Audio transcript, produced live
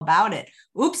about it.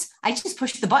 Oops, I just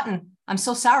pushed the button. I'm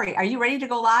so sorry. Are you ready to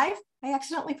go live? I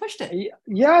accidentally pushed it.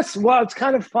 Yes. Well, it's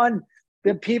kind of fun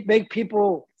to make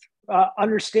people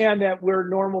understand that we're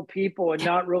normal people and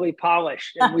not really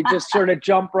polished. And we just sort of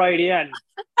jump right in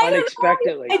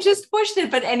unexpectedly. I just pushed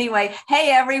it. But anyway,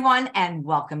 hey, everyone, and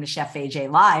welcome to Chef AJ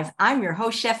Live. I'm your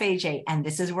host, Chef AJ, and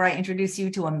this is where I introduce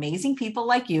you to amazing people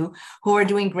like you who are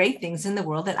doing great things in the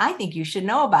world that I think you should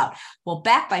know about. Well,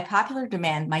 backed by popular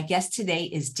demand, my guest today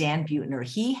is Dan Buettner.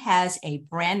 He has a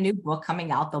brand new book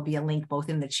coming out. There'll be a link both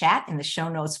in the chat and the show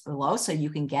notes below so you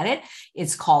can get it.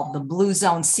 It's called The Blue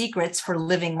Zone Secrets for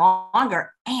Living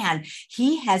Longer. And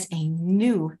he has a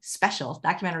new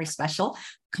documentary special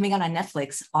coming out on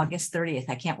Netflix August 30th.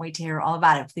 I can't wait to hear all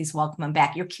about it. Please welcome him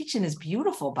back. Your kitchen is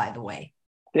beautiful, by the way.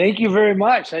 Thank you very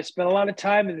much. I spent a lot of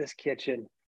time in this kitchen.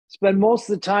 Spend most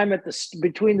of the time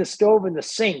between the stove and the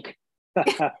sink.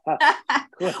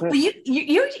 Well,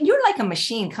 you're like a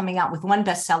machine coming out with one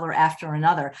bestseller after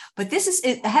another. But this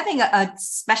is having a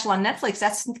special on Netflix.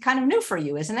 That's kind of new for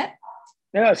you, isn't it?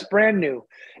 Yeah, it's brand new,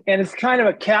 and it's kind of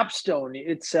a capstone.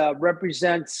 It's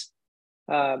represents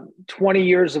 20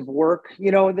 years of work.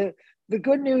 You know, the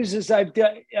good news is I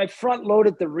front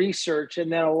loaded the research, and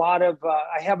then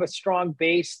I have a strong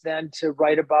base then to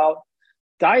write about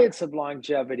diets of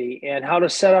longevity and how to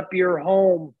set up your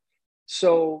home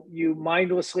so you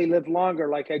mindlessly live longer,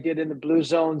 like I did in the Blue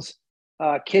Zone's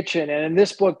kitchen. And in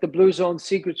this book, The Blue Zone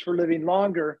Secrets for Living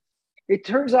Longer, it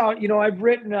turns out, you know, I've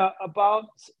written about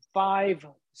 5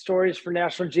 stories for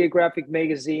National Geographic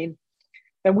magazine,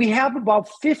 and we have about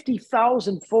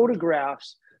 50,000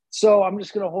 photographs. So I'm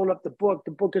just going to hold up the book.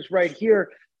 The book is right here.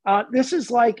 This is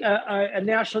like a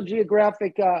National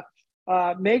Geographic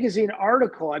magazine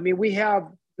article. I mean, we have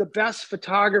the best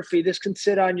photography. This can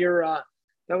sit on your,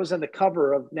 that was on the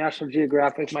cover of National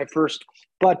Geographic, my first.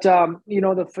 But, you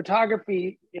know, the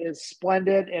photography is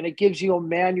splendid, and it gives you a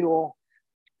manual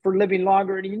for living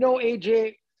longer. And, you know,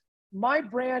 AJ, my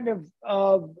brand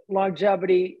of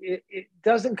longevity, it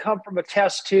doesn't come from a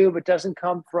test tube. It doesn't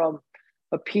come from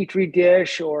a petri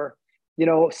dish or, you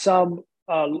know, some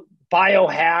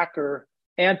biohack or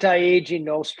anti-aging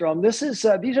nostrum. These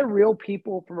are real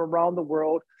people from around the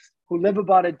world who live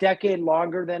about a decade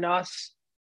longer than us.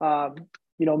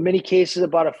 You know, many cases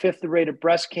about a fifth the rate of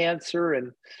breast cancer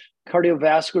and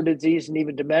cardiovascular disease and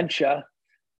even dementia.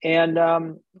 And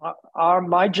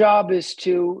my job is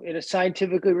to, in a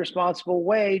scientifically responsible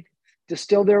way,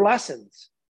 distill their lessons.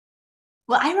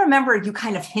 Well, I remember you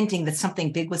kind of hinting that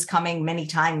something big was coming many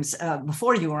times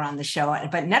before you were on the show.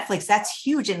 But Netflix, that's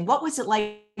huge. And what was it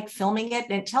like filming it?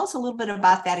 And tell us a little bit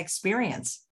about that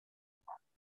experience.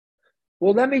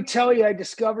 Well, let me tell you, I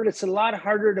discovered it's a lot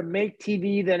harder to make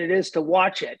TV than it is to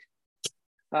watch it.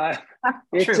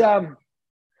 True.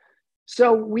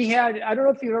 So we had, I don't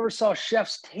know if you ever saw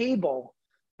Chef's Table,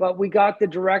 but we got the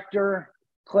director,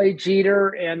 Clay Jeter,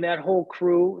 and that whole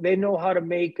crew. They know how to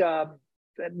make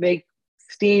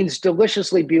scenes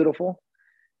deliciously beautiful.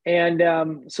 And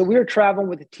so we were traveling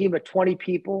with a team of 20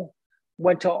 people,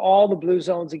 went to all the blue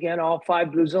zones again, all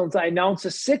 5 blue zones. I announced a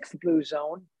 6th blue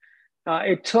zone.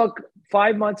 It took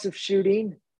 5 months of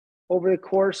shooting over the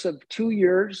course of 2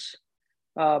 years,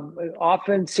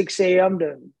 often 6 a.m.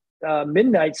 to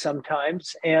midnight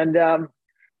sometimes. And the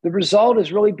result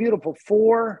is really beautiful.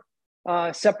 4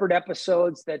 separate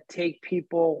episodes that take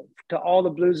people to all the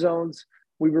blue zones.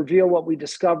 We reveal what we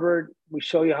discovered. We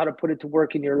show you how to put it to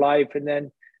work in your life. And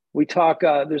then we talk,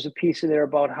 there's a piece in there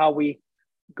about how we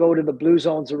go to the blue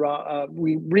zones around,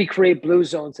 we recreate blue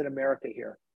zones in America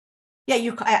here.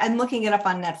 Yeah, I'm looking it up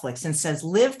on Netflix, and it says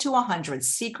Live to 100,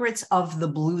 Secrets of the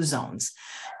Blue Zones.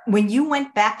 When you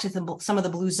went back to some of the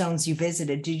blue zones you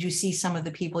visited, did you see some of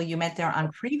the people you met there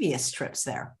on previous trips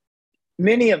there?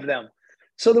 Many of them.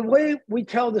 So the way we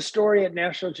tell the story at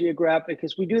National Geographic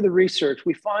is we do the research.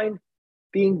 We find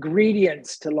the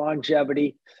ingredients to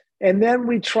longevity, and then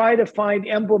we try to find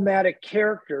emblematic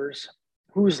characters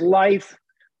whose life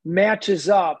matches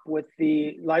up with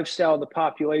the lifestyle of the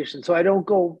population. So I don't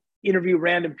go interview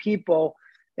random people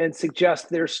and suggest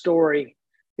their story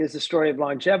is the story of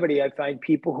longevity. I find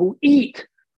people who eat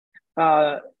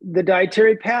the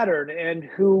dietary pattern and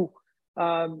who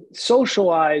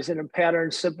socialize in a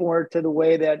pattern similar to the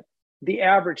way that the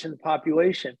average in the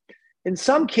population. In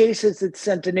some cases, it's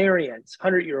centenarians,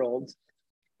 100-year-olds,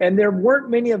 and there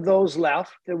weren't many of those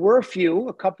left. There were a few,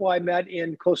 a couple I met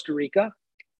in Costa Rica,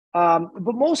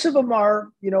 but most of them are,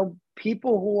 you know,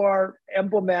 people who are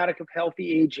emblematic of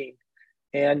healthy aging.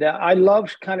 And I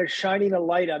love kind of shining a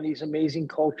light on these amazing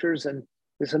cultures and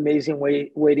this amazing way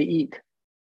to eat.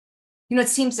 You know, it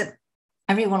seems that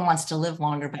everyone wants to live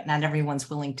longer, but not everyone's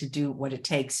willing to do what it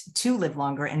takes to live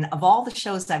longer. And of all the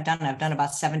shows I've done about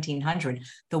 1,700.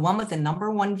 The one with the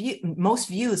number one most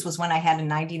views was when I had a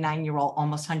 99-year-old,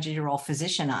 almost 100-year-old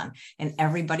physician on, and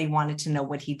everybody wanted to know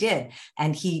what he did.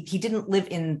 And he didn't live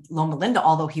in Loma Linda,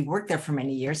 although he worked there for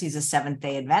many years. He's a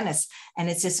Seventh-day Adventist. And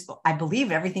it's just, I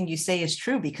believe everything you say is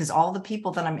true, because all the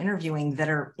people that I'm interviewing that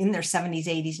are in their 70s,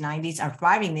 80s, 90s are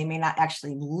thriving. They may not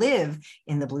actually live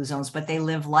in the blue zones, but they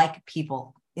live like people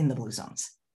in the blue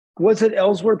zones. Was it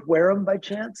Ellsworth Wareham by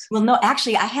chance? Well, no,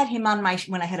 actually, I had him on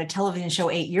when I had a television show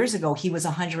 8 years ago. He was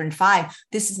 105.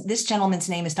 This gentleman's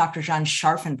name is Dr. John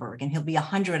Scharfenberg, and he'll be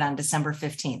 100 on December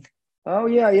 15th. Oh,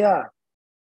 yeah.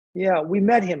 Yeah, we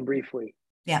met him briefly.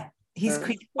 Yeah. He's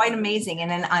quite amazing. And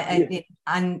then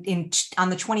on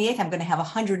the 28th, I'm going to have a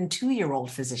 102-year-old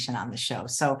physician on the show.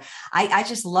 So I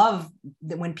just love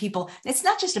that when people, it's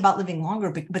not just about living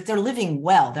longer, but they're living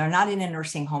well. They're not in a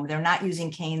nursing home. They're not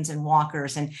using canes and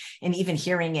walkers and even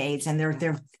hearing aids. And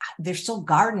they're still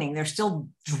gardening. They're still,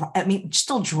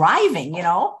 still driving,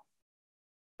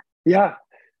 Yeah.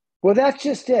 Well, that's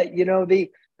just it.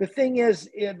 The thing is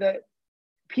that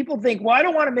people think, well, I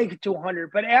don't want to make it to 100,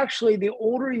 but actually the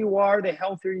older you are, the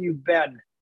healthier you've been.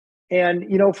 And,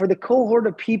 for the cohort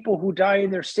of people who die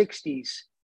in their 60s,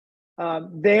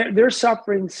 they're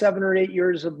suffering 7 or 8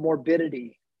 years of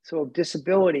morbidity, so of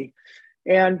disability.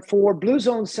 And for blue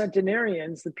zone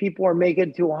centenarians, the people who are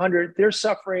making it to 100, they're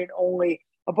suffering only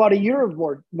about a year of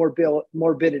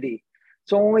morbidity.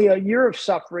 So only a year of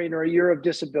suffering or a year of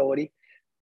disability.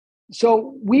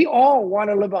 So we all want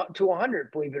to live up to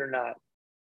 100, believe it or not.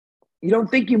 You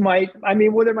don't think you might.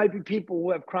 Well, there might be people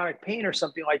who have chronic pain or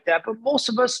something like that, but most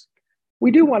of us, we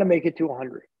do want to make it to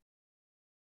 100.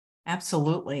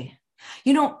 Absolutely.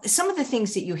 Some of the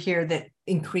things that you hear that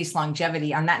increase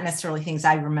longevity are not necessarily things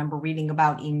I remember reading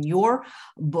about in your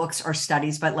books or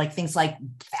studies, but like things like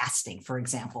fasting, for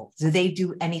example. Do they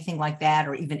do anything like that,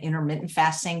 or even intermittent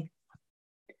fasting?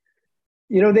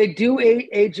 They do,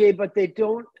 AJ, but they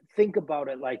don't think about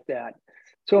it like that.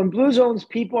 So in blue zones,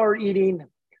 people are eating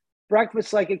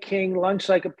breakfast like a king, lunch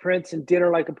like a prince, and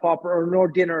dinner like a pauper, or no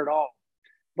dinner at all.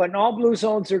 But in all blue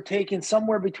zones, they're taking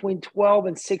somewhere between 12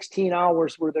 and 16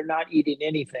 hours where they're not eating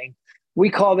anything. We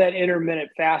call that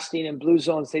intermittent fasting. In blue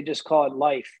zones, they just call it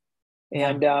life. Yeah.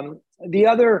 And the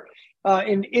other,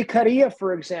 in Ikaria,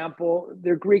 for example,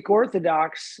 they're Greek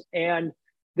Orthodox, and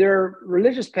their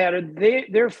religious pattern,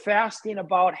 they're fasting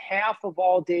about half of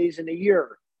all days in a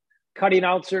year, cutting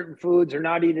out certain foods or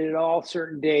not eating at all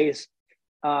certain days.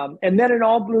 And then in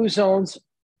all blue zones,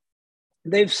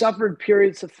 they've suffered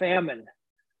periods of famine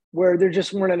where there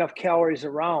just weren't enough calories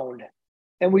around.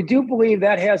 And we do believe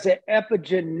that has an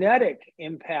epigenetic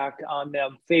impact on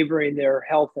them, favoring their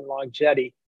health and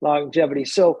longevity.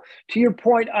 So to your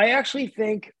point, I actually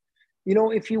think,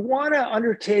 if you want to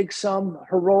undertake some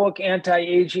heroic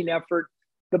anti-aging effort,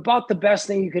 about the best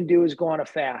thing you can do is go on a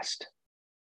fast.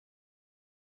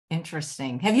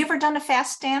 Interesting. Have you ever done a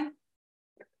fast, Dan?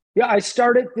 Yeah, I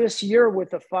started this year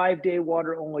with a 5-day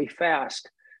water-only fast.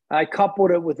 I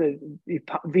coupled it with a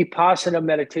Vipassana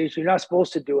meditation. You're not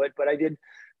supposed to do it, but I did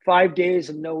 5 days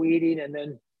of no eating, and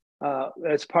then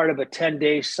as part of a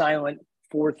 10-day silent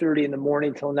 4:30 in the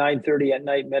morning till 9:30 at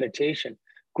night meditation.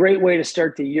 Great way to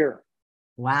start the year.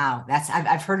 Wow,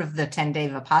 I've heard of the 10-day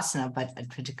Vipassana, but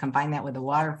to combine that with a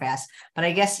water fast. But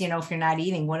I guess, if you're not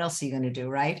eating, what else are you going to do,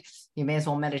 right? You may as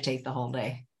well meditate the whole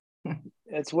day.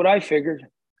 That's what I figured.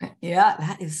 Yeah,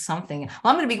 that is something. Well,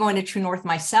 I'm going to be going to True North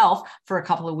myself for a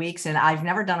couple of weeks, and I've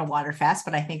never done a water fast,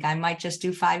 but I think I might just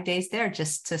do 5 days there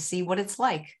just to see what it's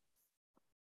like.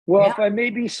 Well, yeah. If I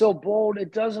may be so bold,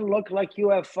 it doesn't look like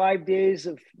you have 5 days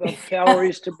of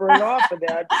calories to burn off of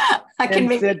that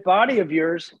fit body of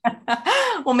yours.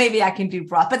 Well, maybe I can do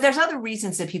broth, but there's other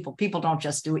reasons that people don't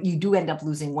just do it. You do end up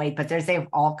losing weight, but they have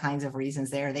all kinds of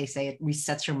reasons there. They say it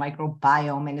resets your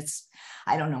microbiome, and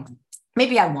I don't know.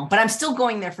 Maybe I won't, but I'm still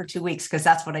going there for 2 weeks because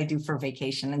that's what I do for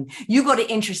vacation. And you go to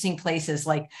interesting places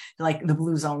like the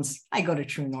blue zones. I go to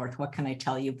True North. What can I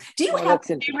tell you? Do you have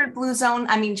a favorite blue zone?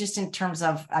 Just in terms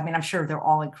of, I'm sure they're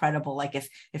all incredible. Like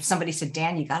if somebody said,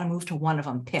 Dan, you got to move to one of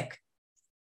them, pick.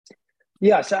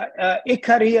 Yes,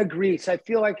 Ikaria, Greece. I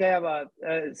feel like I have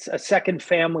a second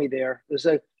family there. There's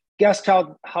a guest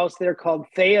house there called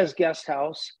Thea's Guest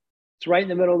House. It's right in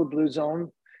the middle of the blue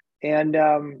zone. And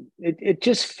it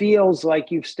just feels like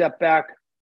you've stepped back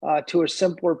to a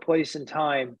simpler place in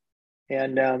time.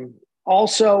 And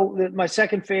also, my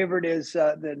second favorite is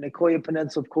the Nicoya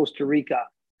Peninsula of Costa Rica.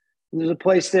 And there's a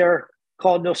place there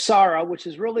called Nosara, which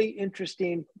is really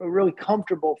interesting, really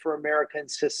comfortable for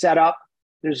Americans to set up.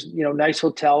 there's, nice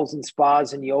hotels and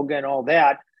spas and yoga and all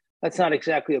that. That's not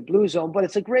exactly a blue zone, but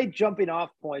it's a great jumping off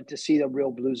point to see the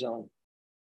real blue zone.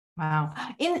 Wow.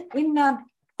 In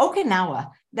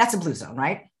Okinawa, that's a blue zone,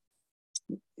 right?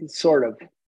 Sort of.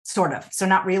 Sort of. So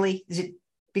not really. Is it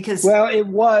because? Well, it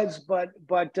was, but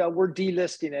we're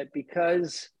delisting it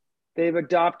because they've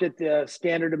adopted the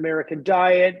standard American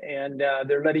diet, and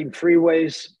they're letting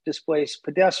freeways displace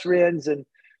pedestrians, and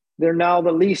they're now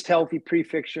the least healthy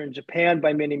prefecture in Japan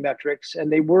by many metrics,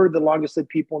 and they were the longest lived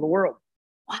people in the world.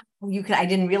 Wow, I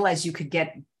didn't realize you could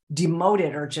get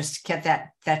demoted or just get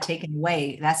that taken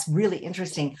away. That's really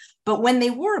interesting. But when they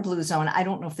were a blue zone, I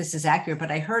don't know if this is accurate, but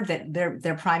I heard that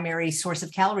their primary source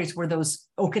of calories were those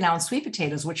Okinawan sweet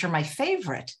potatoes, which are my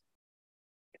favorite.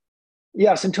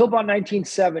 Yes, until about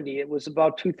 1970, it was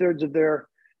about 2/3 of their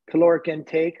caloric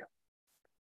intake.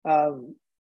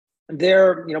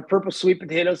 Their, purple sweet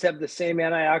potatoes have the same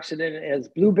antioxidant as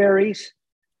blueberries.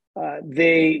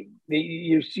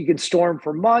 You can store them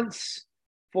for months,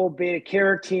 full beta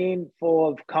carotene, full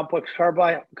of complex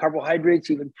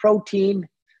carbohydrates, even protein.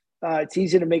 It's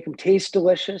easy to make them taste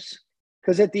delicious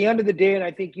because at the end of the day, and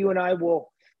I think you and I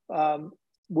will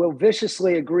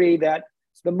viciously agree that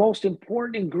the most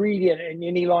important ingredient in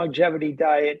any longevity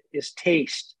diet is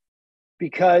taste.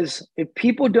 Because if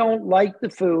people don't like the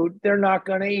food, they're not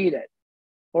going to eat it,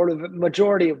 or the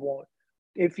majority of won't.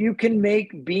 If you can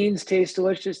make beans taste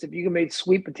delicious, if you can make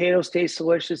sweet potatoes taste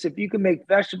delicious, if you can make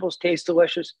vegetables taste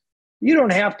delicious, you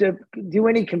don't have to do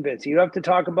any convincing. You don't have to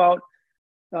talk about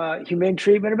humane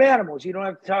treatment of animals. You don't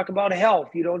have to talk about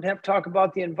health. You don't have to talk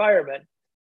about the environment.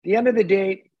 At the end of the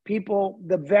day, people,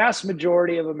 the vast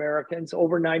majority of Americans,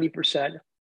 over 90%,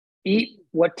 eat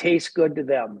what tastes good to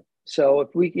them. So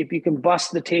if you can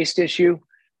bust the taste issue,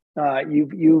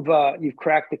 you've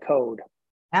cracked the code.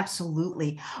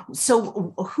 Absolutely.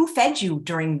 So who fed you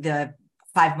during the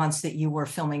 5 months that you were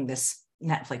filming this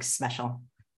Netflix special?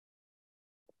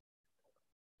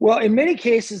 Well, in many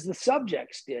cases, the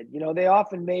subjects did. They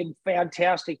often made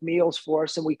fantastic meals for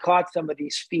us, and we caught some of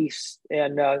these feasts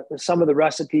and some of the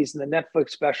recipes in the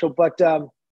Netflix special. But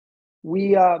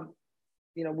we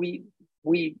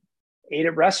ate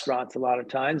at restaurants a lot of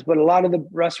times, but a lot of the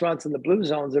restaurants in the blue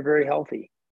zones are very healthy,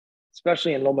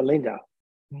 especially in Loma Linda.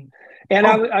 And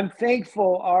I'm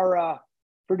thankful our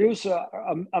producer,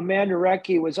 Amanda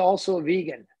Recchi, was also a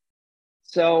vegan.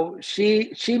 So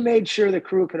she made sure the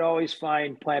crew could always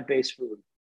find plant-based food.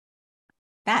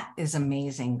 That is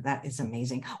amazing. That is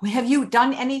amazing. Have you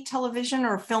done any television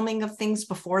or filming of things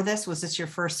before this? Was this your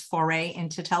first foray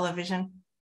into television?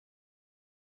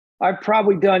 I've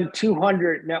probably done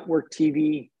 200 network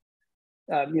TV,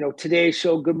 Today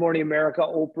Show, Good Morning America,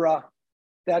 Oprah,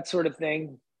 that sort of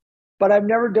thing. But I've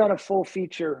never done a full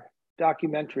feature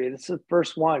documentary. This is the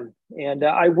first one. And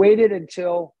I waited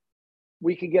until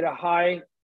we could get a high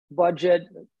budget,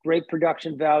 great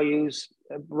production values,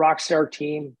 a rock star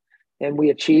team, and we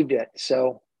achieved it.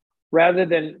 So rather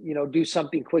than, do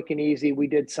something quick and easy, we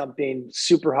did something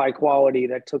super high quality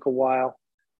that took a while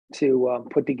to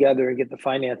put together and get the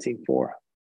financing for.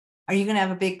 Are you going to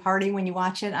have a big party when you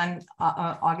watch it on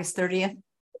August 30th?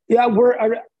 Yeah,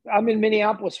 I'm in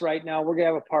Minneapolis right now. We're going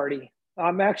to have a party.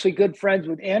 I'm actually good friends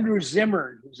with Andrew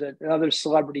Zimmern, who's another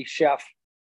celebrity chef.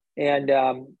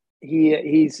 And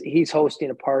he's hosting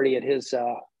a party at his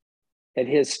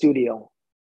studio.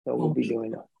 So we'll be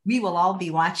doing it. We will all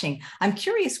be watching. I'm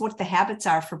curious what the habits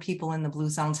are for people in the blue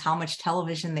zones, how much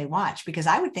television they watch, because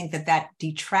I would think that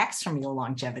detracts from your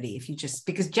longevity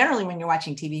because generally when you're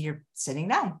watching TV, you're sitting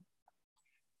down.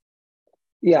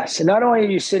 Yes. And not only are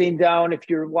you sitting down, if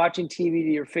you're watching TV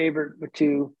to your favorite,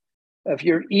 if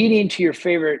you're eating to your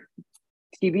favorite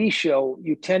TV show,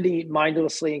 you tend to eat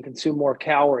mindlessly and consume more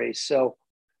calories. So,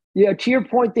 yeah, to your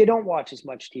point, they don't watch as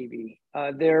much TV.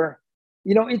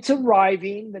 It's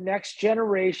arriving. The next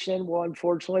generation will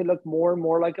unfortunately look more and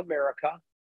more like America.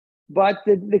 But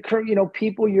the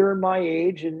people your and my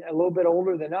age and a little bit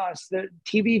older than us, the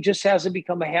TV just hasn't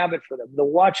become a habit for them. They'll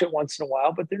watch it once in a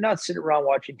while, but they're not sitting around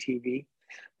watching TV.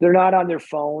 They're not on their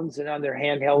phones and on their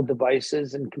handheld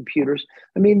devices and computers.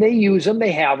 I mean, they use them,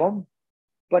 they have them,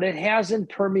 but it hasn't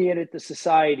permeated the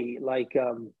society like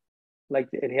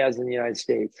it has in the United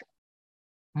States.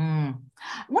 One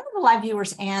of the live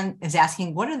viewers, Anne, is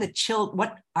asking, what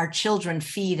are children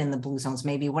feed in the blue zones?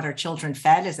 Maybe what are children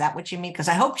fed? Is that what you mean? Because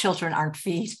I hope children aren't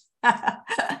feed.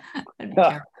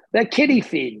 That kiddie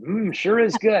feed sure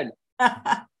is good.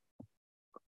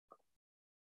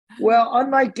 Well,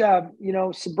 unlike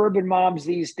suburban moms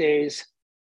these days,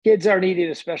 kids aren't eating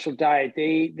a special diet.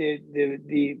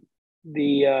 The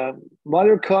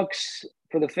mother cooks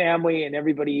for the family, and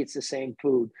everybody eats the same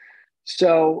food.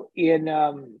 So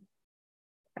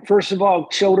first of all,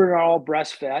 children are all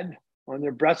breastfed, and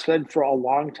they're breastfed for a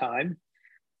long time.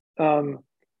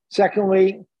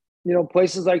 Secondly,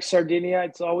 places like Sardinia,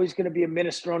 it's always going to be a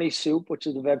minestrone soup, which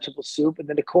is a vegetable soup. And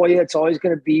then Nicoya, it's always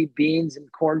going to be beans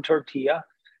and corn tortilla.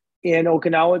 In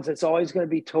Okinawans, it's always going to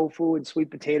be tofu and sweet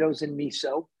potatoes and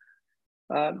miso.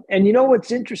 And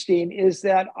what's interesting is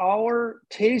that our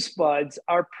taste buds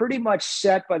are pretty much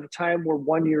set by the time we're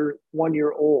 1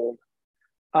 year old.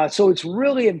 So it's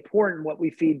really important what we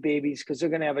feed babies, because they're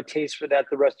going to have a taste for that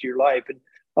the rest of your life. And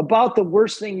about the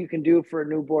worst thing you can do for a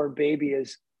newborn baby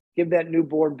is give that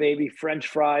newborn baby French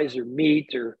fries or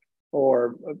meat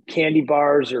or candy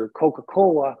bars or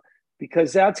Coca-Cola,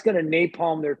 because that's going to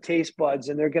napalm their taste buds,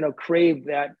 and they're going to crave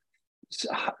that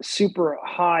super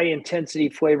high intensity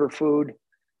flavor food,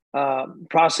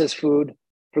 processed food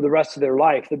for the rest of their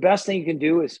life. The best thing you can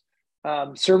do is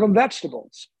serve them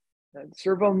vegetables,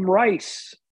 serve them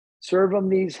rice, serve them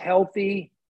these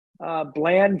healthy,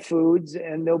 bland foods,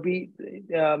 and they'll be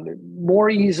more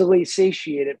easily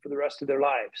satiated for the rest of their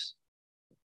lives.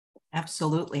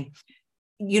 Absolutely.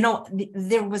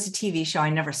 There was a TV show,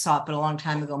 I never saw it, but a long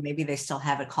time ago, maybe they still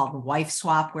have it, called Wife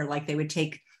Swap, where like they would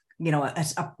take, a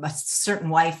certain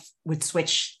wife would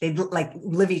switch, they'd like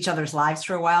live each other's lives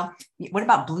for a while. What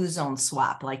about Blue Zone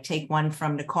Swap? Like take one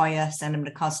from Nicoya, send them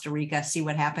to Costa Rica, see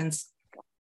what happens?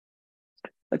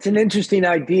 That's an interesting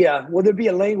idea. Will there be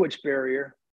a language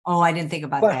barrier? Oh, I didn't think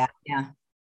about that. Yeah.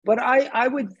 But I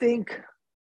would think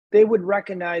they would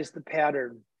recognize the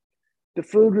pattern. The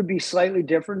food would be slightly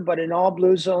different, but in all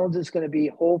blue zones, it's going to be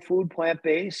whole food,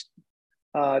 plant-based.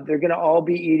 They're going to all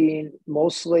be eating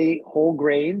mostly whole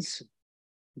grains,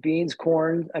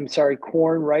 corn,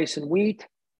 rice, and wheat,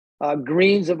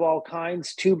 greens of all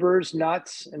kinds, tubers,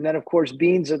 nuts, and then, of course,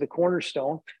 beans are the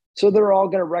cornerstone. So they're all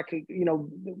going to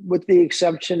with the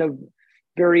exception of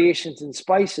variations in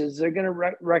spices, they're going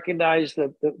to recognize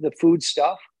the food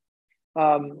stuff.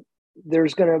 They're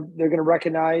going to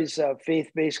recognize a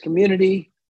faith-based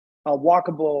community, a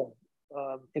walkable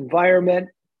environment.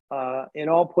 In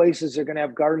all places, they're going to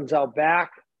have gardens out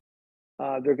back.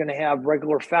 They're going to have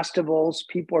regular festivals.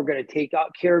 People are going to take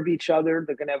care of each other.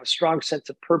 They're going to have a strong sense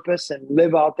of purpose and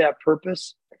live out that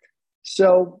purpose.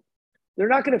 So they're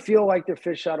not going to feel like they're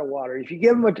fish out of water. If you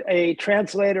give them a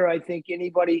translator, I think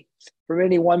anybody from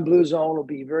any one blue zone will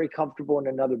be very comfortable in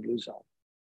another blue zone.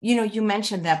 You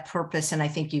mentioned that purpose, and I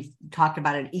think you've talked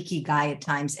about it, ikigai at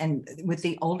times. And with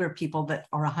the older people that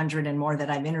are 100 and more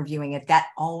that I'm interviewing, that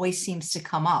always seems to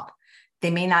come up. They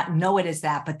may not know it as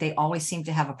that, but they always seem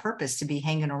to have a purpose to be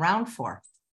hanging around for.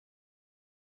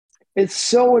 It's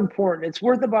so important. It's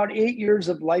worth about 8 years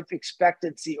of life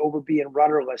expectancy over being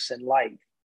rudderless in life.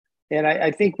 And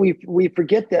I think we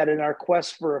forget that in our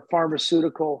quest for a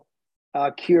pharmaceutical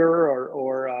cure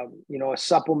or a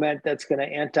supplement that's going to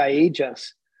anti-age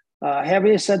us.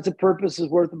 Having a sense of purpose is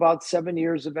worth about 7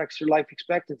 years of extra life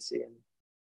expectancy.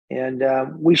 And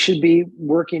we should be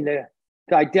working to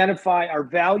identify our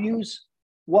values,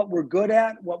 what we're good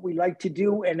at, what we like to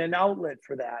do, and an outlet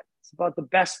for that. It's about the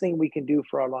best thing we can do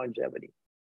for our longevity.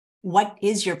 What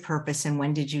is your purpose, and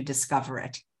when did you discover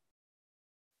it?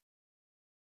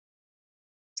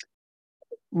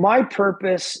 My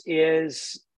purpose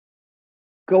is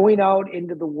going out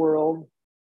into the world,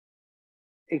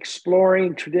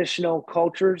 exploring traditional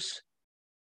cultures,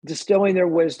 distilling their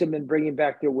wisdom, and bringing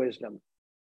back their wisdom.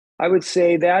 I would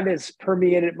say that has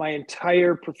permeated my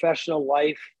entire professional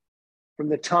life, from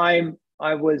the time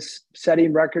I was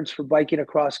setting records for biking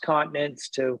across continents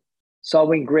to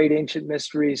solving great ancient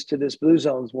mysteries to this Blue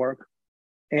Zones work.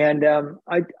 And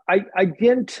I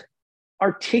didn't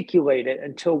articulate it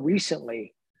until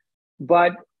recently.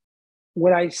 But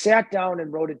when I sat down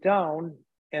and wrote it down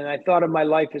and I thought of my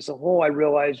life as a whole, I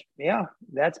realized, yeah,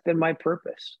 that's been my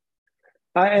purpose.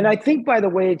 And I think, by the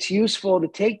way, it's useful to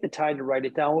take the time to write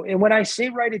it down. And when I say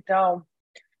write it down,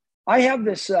 I have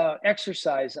this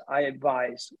exercise I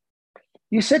advise.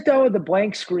 You sit down with a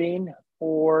blank screen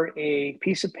or a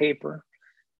piece of paper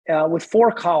with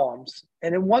 4 columns.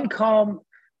 And in one column,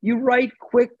 you write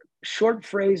quick, short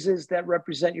phrases that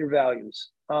represent your values.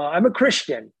 I'm a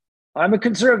Christian. I'm a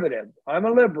conservative. I'm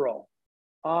a liberal.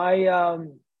 I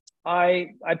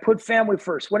put family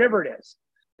first, whatever it is.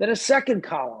 Then a second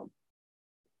column,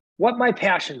 what my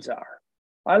passions are.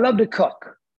 I love to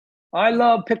cook. I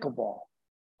love pickleball.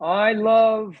 I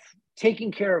love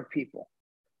taking care of people.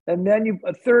 And then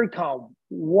a third column,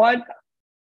 what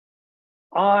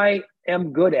I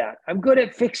am good at. I'm good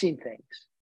at fixing things.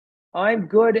 I'm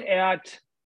good at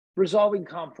resolving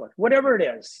conflict, whatever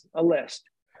it is, a list.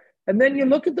 And then you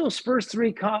look at those first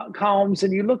three columns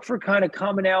and you look for kind of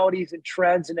commonalities and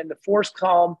trends. And in the fourth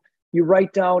column, you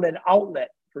write down an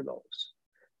outlet for those.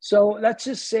 So let's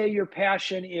just say your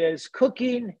passion is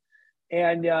cooking,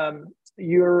 and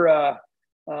you're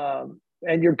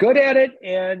good at it,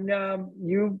 and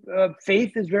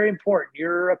faith is very important.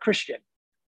 You're a Christian.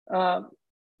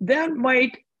 That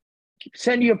might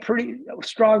send you a pretty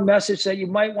strong message that you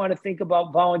might want to think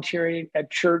about volunteering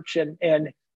at church and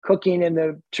cooking in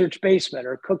the church basement,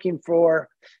 or cooking for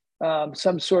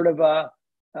some sort of a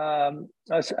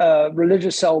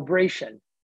religious celebration.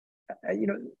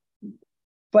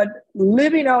 But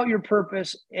living out your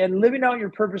purpose, and living out your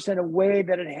purpose in a way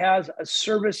that it has a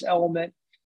service element.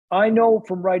 I know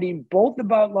from writing both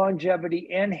about longevity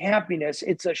and happiness,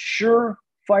 it's a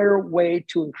surefire way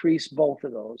to increase both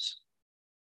of those.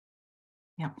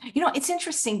 Yeah. It's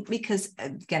interesting because,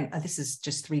 again, this is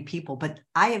just three people, but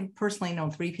I have personally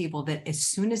known three people that as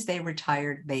soon as they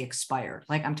retired, they expired.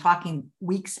 Like, I'm talking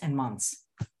weeks and months.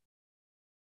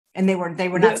 And they were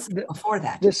not sick before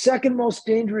that. The second most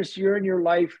dangerous year in your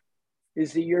life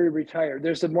is the year you retire.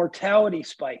 There's a mortality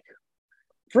spike.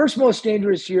 First most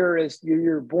dangerous year is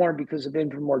you're born because of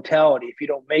infant mortality, if you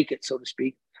don't make it, so to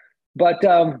speak. But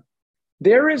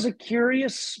there is a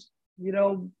curious,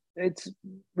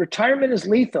 retirement is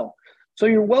lethal. So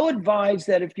you're well advised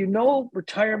that if you know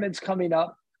retirement's coming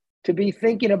up, to be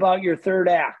thinking about your third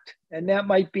act. And that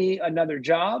might be another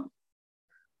job,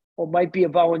 or might be a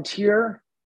volunteer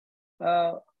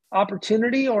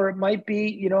opportunity, or it might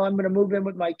be, I'm going to move in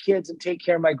with my kids and take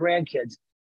care of my grandkids.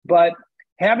 But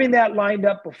having that lined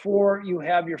up before you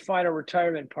have your final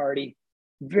retirement party,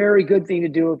 very good thing to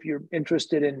do if you're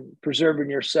interested in preserving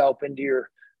yourself into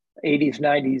your 80s,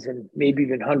 90s, and maybe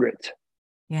even hundreds.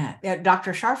 Yeah.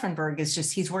 Dr. Scharfenberg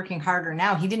he's working harder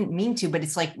now. He didn't mean to, but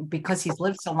it's like, because he's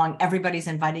lived so long, everybody's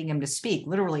inviting him to speak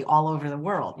literally all over the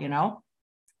world,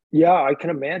 Yeah, I can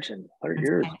imagine. 100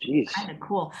 years, geez. Kind of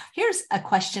cool. Here's a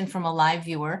question from a live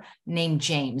viewer named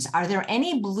James. Are there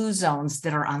any blue zones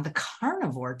that are on the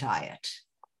carnivore diet?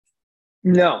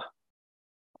 No.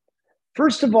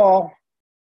 First of all,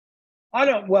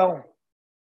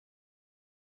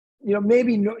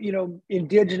 maybe,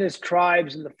 indigenous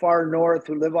tribes in the far north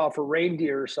who live off of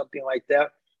reindeer or something like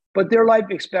that, but their life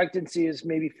expectancy is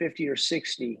maybe 50 or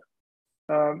 60.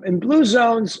 In blue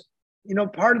zones,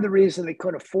 part of the reason they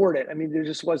couldn't afford it, there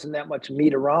just wasn't that much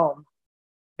meat around,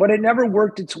 but it never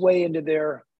worked its way into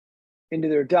their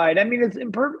diet. It's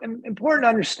important to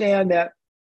understand that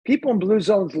people in blue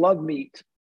zones love meat,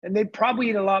 and they probably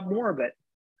eat a lot more of it,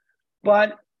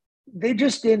 but they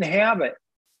just didn't have it.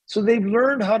 So they've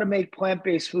learned how to make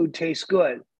plant-based food taste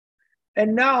good.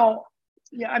 And now,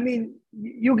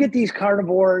 you'll get these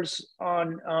carnivores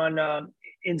on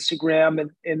Instagram,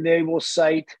 and they will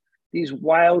cite these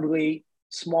wildly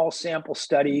small sample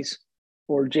studies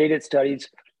or jaded studies.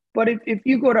 But if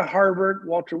you go to Harvard,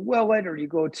 Walter Willett, or you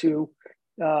go to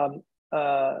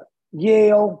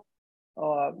Yale,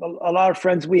 a lot of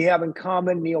friends we have in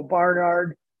common, Neil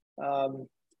Barnard,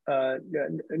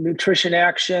 Nutrition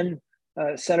Action,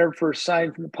 Center for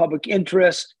Science and the Public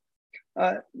Interest.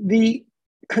 The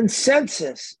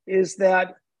consensus is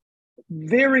that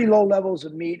very low levels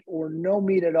of meat or no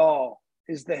meat at all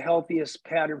is the healthiest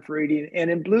pattern for eating. And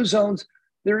in blue zones,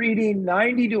 they're eating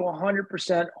 90 to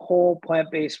 100% whole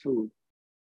plant-based food.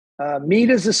 Meat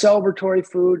is a celebratory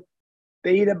food.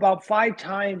 They eat about 5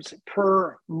 times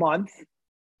per month,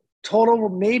 total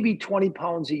maybe 20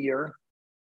 pounds a year.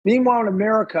 Meanwhile, in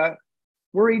America,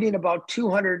 we're eating about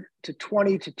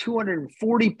 220 to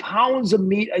 240 pounds of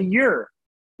meat a year.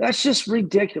 That's just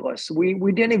ridiculous. We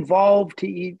didn't evolve to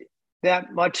eat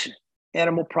that much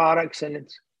animal products, and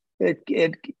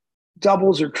it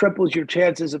doubles or triples your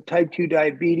chances of type 2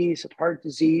 diabetes, of heart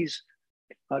disease,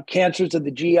 cancers of the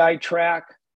GI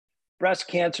tract, breast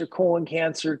cancer, colon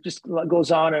cancer, just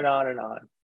goes on and on and on.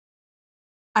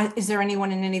 Is there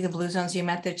anyone in any of the blue zones you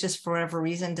met that just for whatever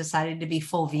reason decided to be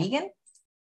full vegan?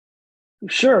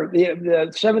 Sure.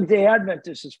 The Seventh-day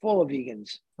Adventist is full of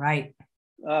vegans. Right.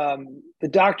 The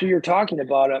doctor you're talking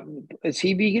about, is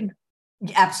he vegan?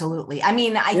 Absolutely. I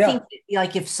think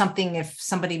like if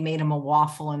somebody made him a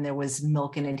waffle and there was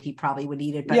milk in it, he probably would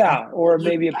eat it. But or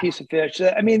maybe a piece of fish.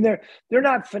 They're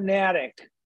not fanatic,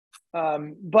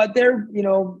 but they're,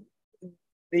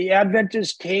 the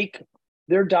Adventists take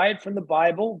their diet from the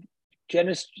Bible.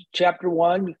 Genesis chapter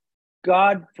 1,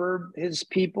 God for his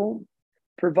people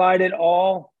provided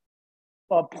all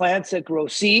plants that grow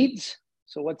seeds.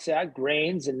 So what's that?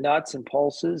 Grains and nuts and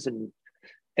pulses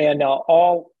and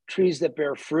all trees that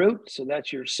bear fruit. So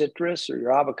that's your citrus or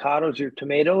your avocados, your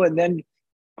tomato, and then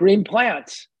green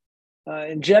plants.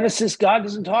 In Genesis, God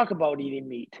doesn't talk about eating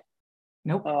meat.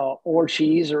 Nope. Or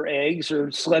cheese or eggs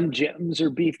or Slim Jims or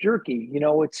beef jerky. You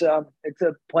know, it's a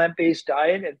plant-based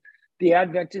diet, and the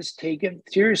Adventists take it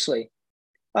seriously.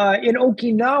 In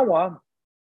Okinawa,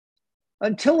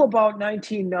 until about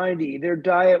 1990, their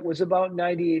diet was about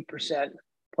 98%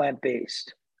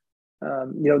 plant-based.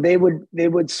 They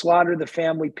would slaughter the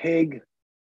family pig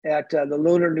at the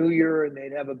Lunar New Year, and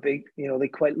they'd have a big, they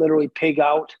quite literally pig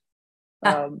out,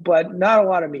 but not a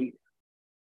lot of meat.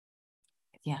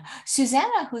 Yeah.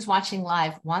 Susanna, who's watching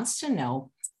live, wants to know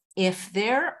if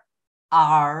there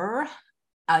are,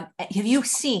 have you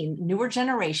seen newer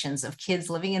generations of kids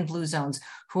living in blue zones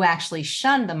who actually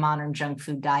shun the modern junk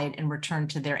food diet and return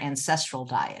to their ancestral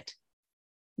diet?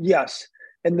 Yes.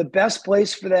 And the best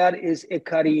place for that is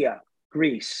Ikaria,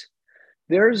 Greece.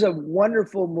 There's a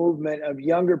wonderful movement of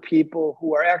younger people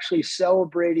who are actually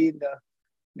celebrating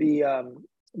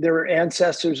their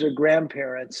ancestors or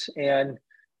grandparents and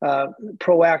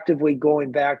proactively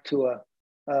going back to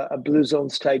a Blue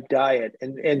Zones type diet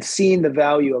and seeing the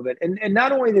value of it. And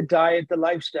not only the diet, the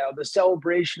lifestyle, the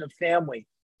celebration of family.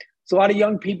 So a lot of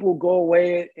young people go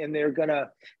away and they're going to,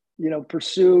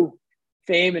 pursue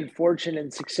fame and fortune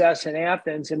and success in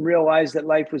Athens and realize that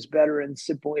life was better in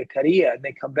simple Ikaria. And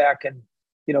they come back and,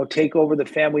 take over the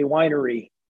family winery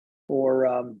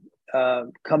or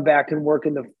come back and work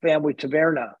in the family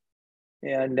taverna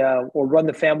and or run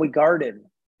the family garden.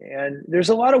 And there's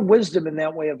a lot of wisdom in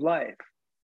that way of life.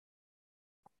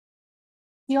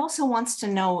 He also wants to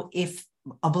know if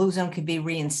a blue zone could be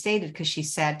reinstated because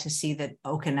she's sad to see that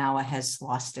Okinawa has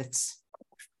lost its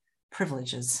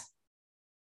privileges,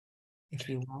 if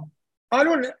you will.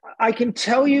 I can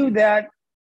tell you that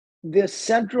the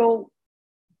central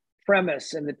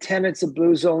premise and the tenets of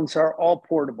blue zones are all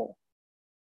portable.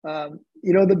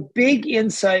 The big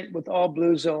insight with all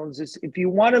blue zones is if you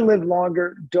want to live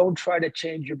longer, don't try to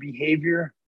change your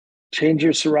behavior, change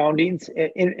your surroundings.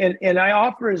 And I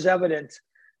offer as evidence,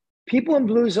 people in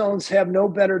blue zones have no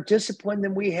better discipline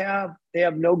than we have. They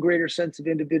have no greater sense of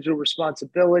individual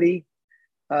responsibility.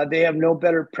 They have no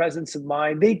better presence of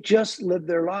mind. They just live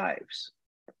their lives.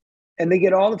 And they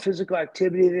get all the physical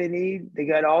activity they need. They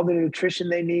got all the nutrition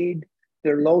they need.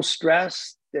 They're low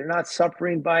stress. They're not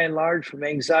suffering by and large from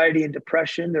anxiety and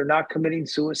depression. They're not committing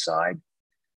suicide.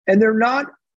 And they're not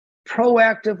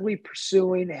proactively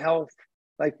pursuing health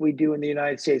like we do in the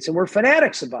United States. And we're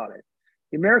fanatics about it.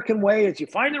 The American way is you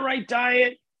find the right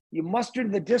diet, you muster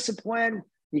the discipline,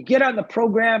 you get on the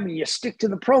program and you stick to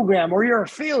the program or you're a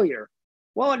failure.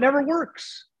 Well, it never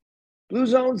works. Blue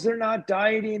zones, they're not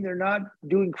dieting. They're not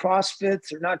doing CrossFits.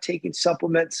 They're not taking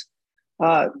supplements.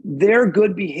 Their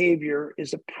good behavior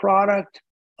is a product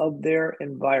of their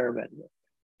environment.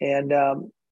 And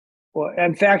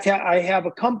in fact, I have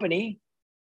a company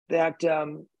that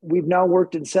we've now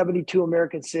worked in 72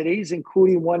 American cities,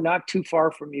 including one not too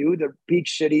far from you, the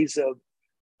beach cities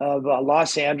of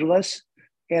Los Angeles.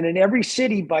 And in every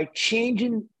city, by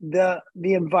changing the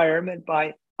environment,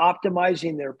 by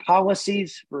optimizing their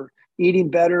policies for eating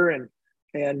better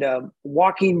and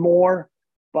walking more,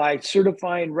 by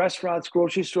certifying restaurants,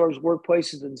 grocery stores,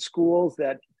 workplaces, and schools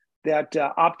that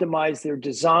optimize their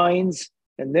designs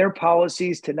and their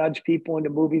policies to nudge people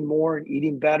into moving more and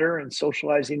eating better and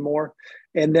socializing more.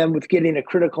 And then with getting a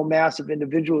critical mass of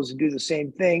individuals to do the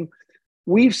same thing,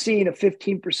 we've seen a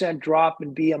 15% drop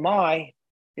in BMI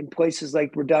in places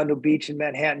like Redondo Beach and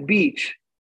Manhattan Beach.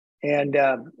 And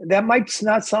that might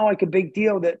not sound like a big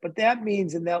deal, but that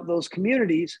means in those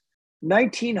communities,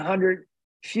 1,900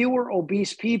 fewer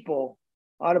obese people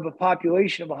out of a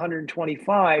population of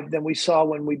 125 than we saw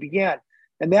when we began.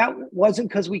 And that wasn't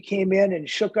because we came in and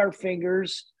shook our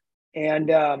fingers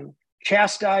and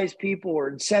chastised people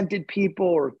or incented people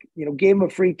or gave them a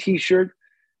free T-shirt.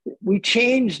 We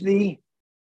changed the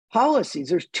policies.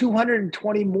 There's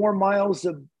 220 more miles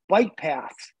of bike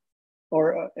paths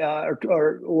or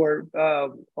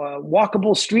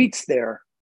walkable streets there.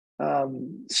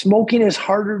 Smoking is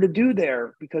harder to do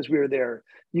there because we were there.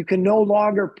 You can no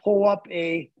longer pull up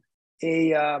a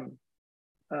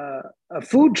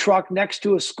food truck next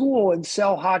to a school and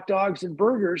sell hot dogs and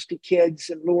burgers to kids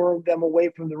and lure them away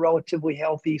from the relatively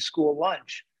healthy school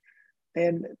lunch.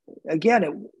 And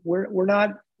again, we're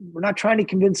not trying to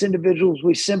convince individuals.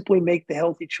 We simply make the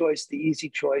healthy choice the easy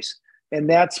choice, and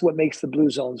that's what makes the blue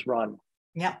zones run.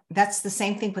 Yeah, that's the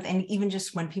same thing with, and even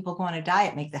just when people go on a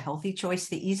diet, make the healthy choice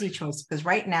the easy choice, because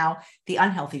right now the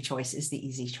unhealthy choice is the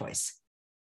easy choice.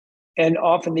 And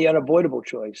often the unavoidable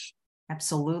choice.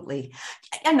 Absolutely.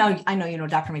 I know, you know,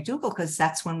 Dr. McDougall, because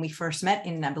that's when we first met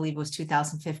in, I believe it was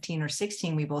 2015 or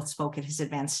 16. We both spoke at his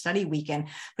advanced study weekend,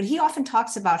 but he often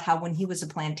talks about how when he was a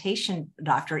plantation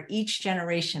doctor, each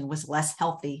generation was less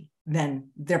healthy than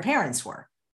their parents were.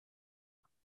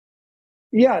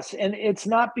 Yes. And it's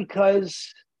not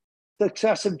because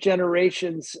successive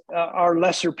generations are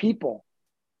lesser people.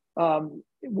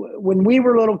 When we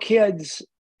were little kids,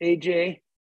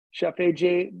 Chef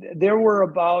AJ, there were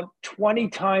about 20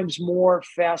 times more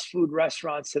fast food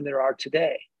restaurants than there are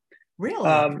today.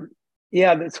 Really?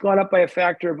 Yeah, it's gone up by a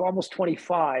factor of almost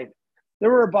 25. There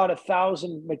were about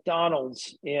 1,000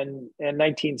 McDonald's in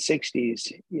 1960s.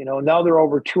 You know, now there are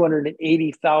over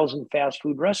 280,000 fast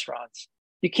food restaurants.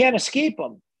 You can't escape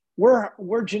them.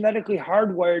 We're genetically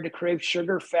hardwired to crave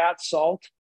sugar, fat, salt,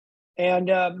 and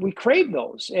we crave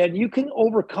those. And you can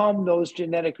overcome those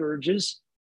genetic urges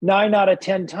 9 out of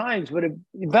 10 times. But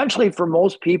eventually, for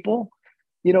most people,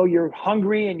 you know, you're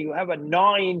hungry and you have a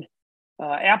gnawing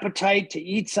appetite to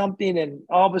eat something, and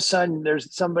all of a sudden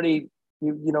there's somebody,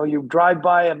 you drive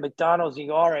by a McDonald's and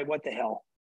you go, all right, what the hell?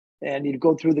 And you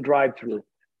go through the drive-through.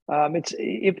 It's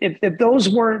if those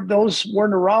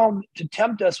weren't around to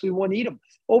tempt us, we wouldn't eat them.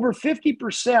 Over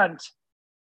 50%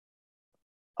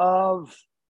 of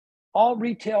all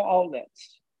retail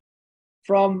outlets,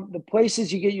 from the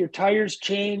places you get your tires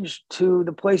changed to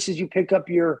the places you pick up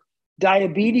your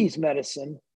diabetes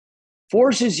medicine,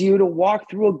 forces you to walk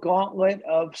through a gauntlet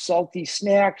of salty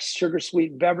snacks,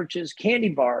 sugar-sweetened beverages, candy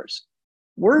bars.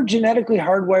 We're genetically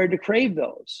hardwired to crave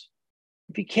those.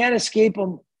 If you can't escape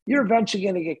them, you're eventually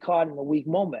going to get caught in a weak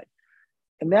moment.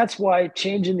 And that's why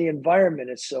changing the environment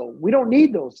is so, we don't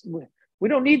need those. We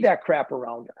don't need that crap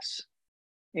around us.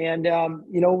 And,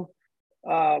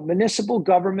 municipal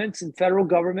governments and federal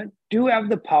government do have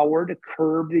the power to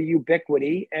curb the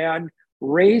ubiquity and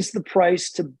raise the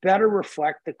price to better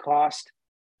reflect the cost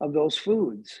of those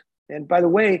foods. And by the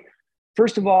way,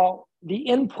 first of all, the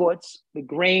inputs, the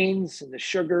grains and the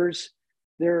sugars,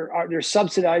 they're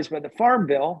subsidized by the Farm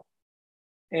Bill.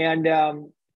 And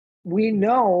we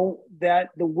know that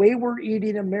the way we're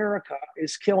eating America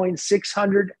is killing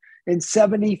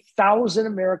 670,000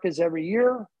 Americans every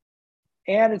year.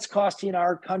 And it's costing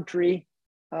our country,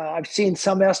 I've seen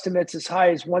some estimates as high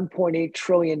as $1.8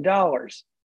 trillion.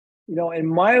 You know, in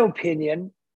my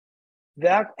opinion,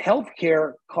 that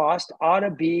healthcare cost ought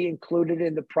to be included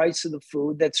in the price of the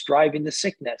food that's driving the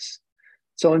sickness.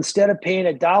 So instead of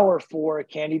paying $1 for a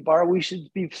candy bar, we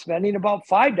should be spending about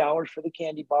 $5 for the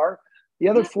candy bar. The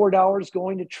other $4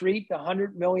 going to treat the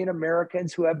 100 million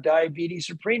Americans who have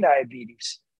diabetes or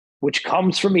prediabetes, which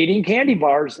comes from eating candy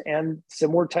bars and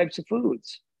similar types of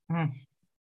foods.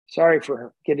 Sorry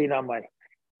for getting on my...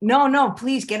 No,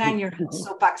 please get on your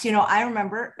soapbox. You know, I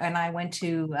remember when I went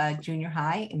to junior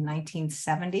high in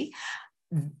 1970,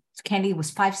 candy was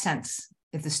 5 cents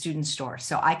at the student store.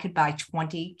 So I could buy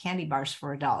 20 candy bars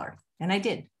for $1. And I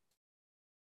did.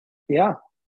 Yeah.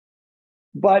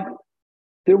 But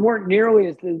there weren't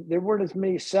as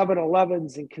many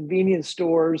 7-Elevens and convenience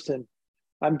stores. And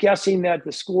I'm guessing that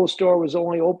the school store was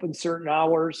only open certain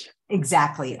hours.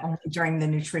 Exactly. Only during the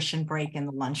nutrition break and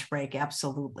the lunch break.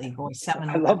 Absolutely. Boy, 7.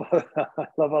 I love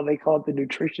how they call it the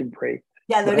nutrition break.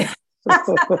 Yeah.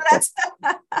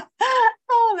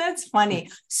 That's funny.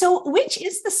 So which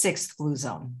is the 6th flu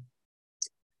zone?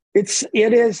 It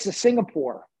is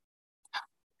Singapore.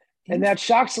 And that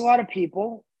shocks a lot of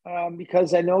people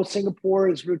because I know Singapore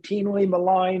is routinely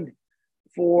maligned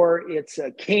for its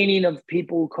caning of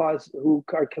people who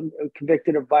are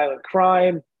convicted of violent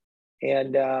crime.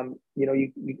 And,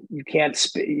 you can't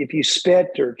spit. If you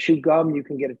spit or chew gum, you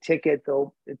can get a ticket,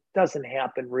 though it doesn't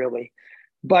happen really.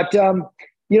 But,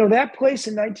 that place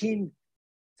in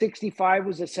 1965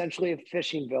 was essentially a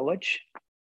fishing village.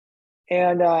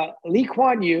 And Lee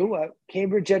Kuan Yew, a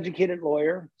Cambridge-educated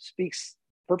lawyer, speaks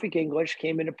perfect English,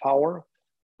 came into power,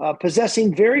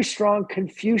 possessing very strong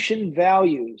Confucian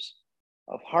values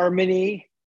of harmony,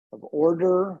 of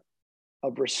order,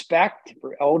 of respect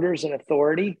for elders and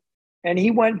authority. And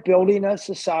he went building a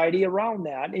society around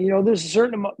that. And, there's a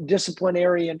certain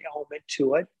disciplinarian element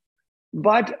to it.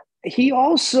 But he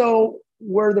also,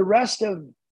 where the rest of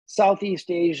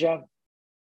Southeast Asia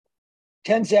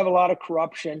tends to have a lot of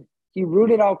corruption, he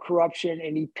rooted out corruption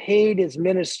and he paid his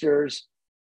ministers,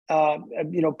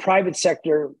 private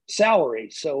sector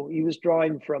salaries. So he was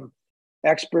drawing from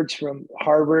experts from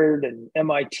Harvard and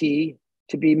MIT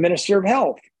to be Minister of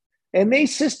Health. And they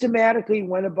systematically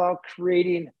went about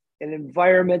creating an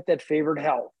environment that favored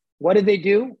health. What did they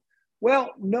do?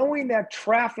 Well, knowing that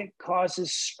traffic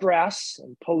causes stress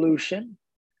and pollution,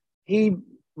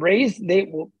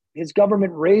 his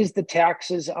government raised the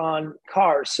taxes on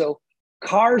cars. So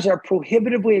cars are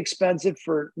prohibitively expensive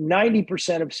for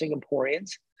 90% of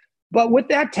Singaporeans. But with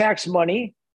that tax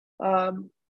money,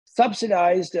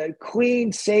 subsidized a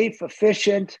clean, safe,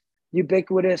 efficient,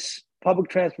 ubiquitous public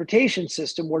transportation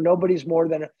system where nobody's more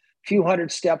than a few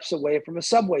hundred steps away from a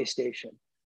subway station.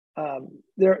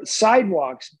 There are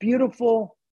sidewalks,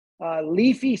 beautiful,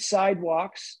 leafy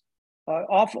sidewalks,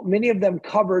 many of them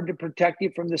covered to protect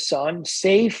you from the sun,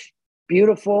 safe,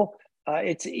 beautiful.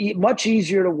 It's much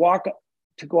easier to walk,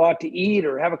 to go out to eat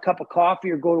or have a cup of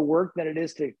coffee or go to work than it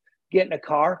is to get in a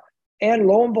car. And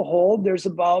lo and behold, there's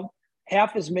about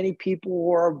half as many people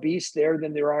who are obese there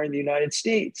than there are in the United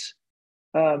States.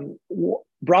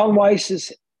 Brown rice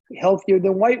is healthier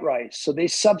than white rice, so they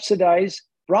subsidize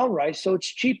brown rice, so it's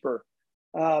cheaper.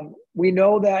 We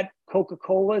know that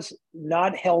Coca-Cola is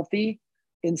not healthy.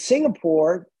 In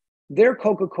Singapore, their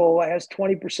Coca-Cola has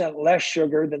 20% less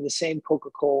sugar than the same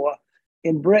Coca-Cola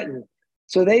in Britain.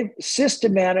 So they've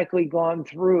systematically gone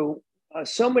through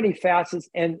so many facets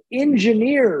and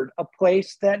engineered a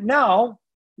place that now,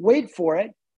 wait for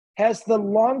it, has the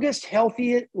longest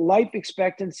healthy life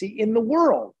expectancy in the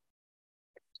world.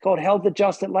 It's called health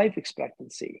adjusted life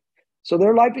expectancy. So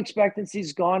their life expectancy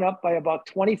has gone up by about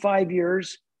 25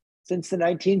 years since the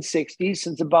 1960s,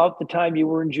 since about the time you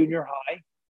were in junior high.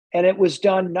 And it was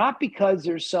done not because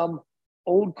there's some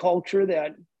old culture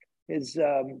that is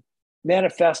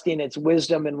manifesting its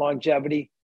wisdom and longevity.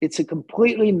 It's a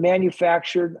completely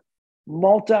manufactured,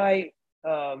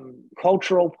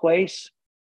 multi-cultural place.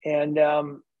 And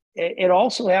it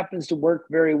also happens to work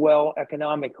very well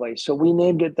economically. So we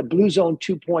named it the Blue Zone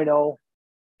 2.0.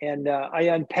 And I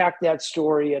unpacked that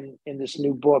story in this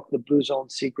new book, The Blue Zone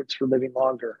Secrets for Living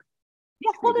Longer.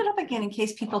 Yeah, hold it up again in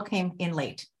case people came in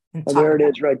late. Oh, there it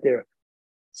is right there.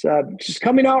 So it's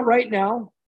coming out right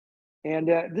now. And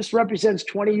this represents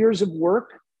 20 years of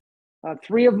work.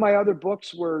 3 of my other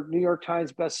books were New York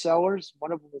Times bestsellers.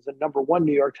 One of them was a #1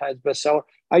 New York Times bestseller.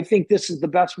 I think this is the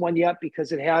best one yet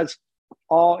because it has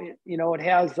all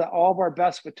of our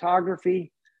best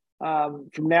photography from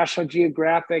National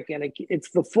Geographic. And it's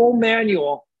the full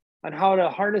manual on how to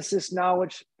harness this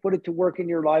knowledge, put it to work in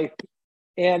your life.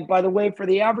 And by the way, for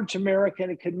the average American,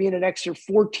 it could mean an extra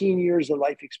 14 years of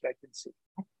life expectancy.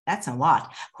 That's a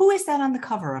lot. Who is that on the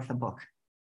cover of the book?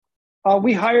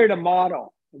 We hired a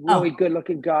model, a really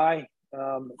good-looking guy.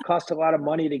 Cost a lot of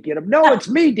money to get him. No, it's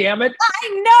me, damn it.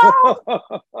 I know.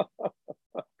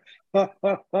 I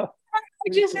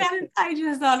just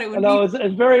thought it would be.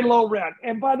 It's very low rent.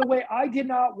 And by the way, I did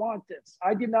not want this.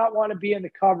 I did not want to be in the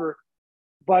cover.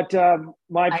 But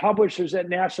my publishers at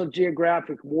National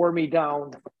Geographic wore me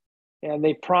down, and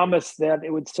they promised that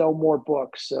it would sell more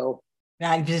books. So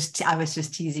I was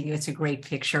just teasing you. It's a great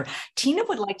picture. Tina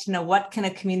would like to know, what can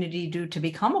a community do to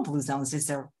become a Blue Zones? Is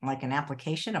there like an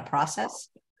application, a process?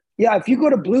 Yeah, if you go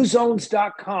to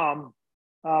bluezones.com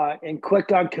and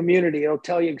click on community, it'll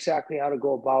tell you exactly how to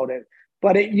go about it.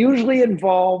 But it usually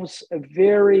involves a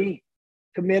very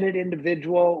committed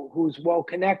individual who's well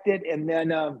connected, and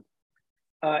then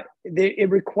it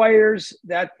requires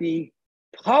that the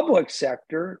public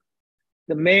sector,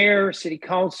 the mayor, city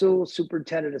council,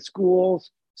 superintendent of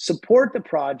schools, support the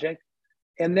project.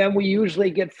 And then we usually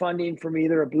get funding from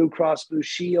either a Blue Cross Blue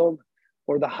Shield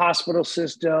or the hospital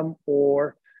system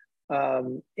or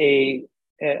a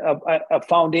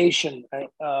foundation,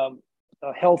 a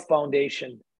health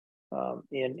foundation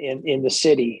in the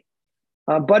city.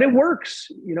 But it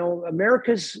works. You know,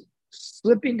 America's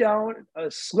slipping down a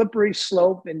slippery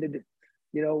slope into,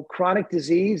 chronic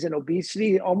disease and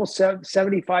obesity. Almost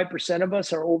 75% of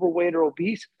us are overweight or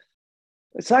obese.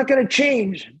 It's not going to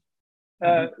change.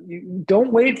 You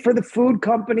don't wait for the food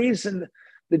companies and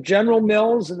the General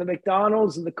Mills and the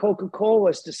McDonald's and the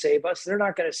Coca-Colas to save us. They're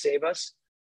not going to save us.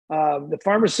 The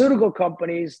pharmaceutical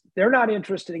companies, they're not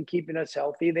interested in keeping us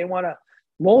healthy. They want to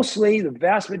mostly, the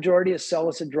vast majority, is sell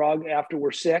us a drug after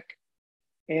we're sick.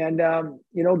 And,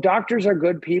 doctors are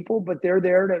good people, but they're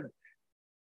there to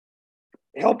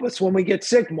help us when we get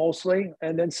sick mostly,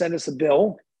 and then send us a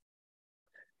bill.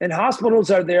 And hospitals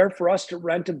are there for us to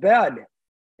rent a bed.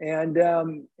 And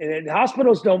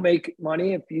hospitals don't make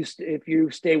money if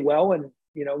you stay well and,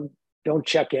 don't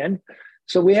check in.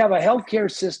 So we have a healthcare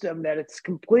system that it's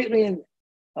completely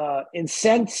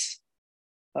incensed.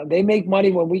 They make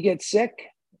money when we get sick.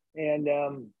 And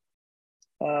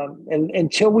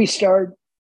until we start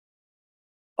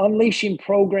unleashing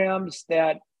programs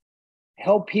that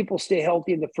help people stay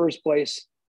healthy in the first place,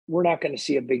 we're not going to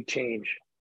see a big change.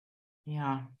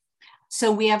 Yeah.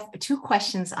 So we have 2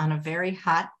 questions on a very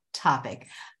hot topic.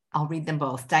 I'll read them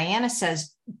both. Diana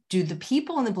says, do the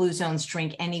people in the blue zones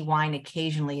drink any wine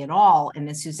occasionally at all? And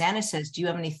then Susanna says, do you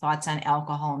have any thoughts on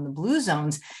alcohol in the blue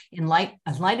zones in light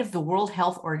of the World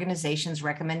Health Organization's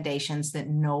recommendations that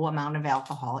no amount of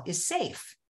alcohol is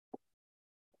safe?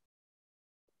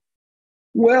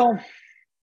 Well,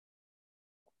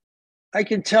 I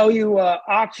can tell you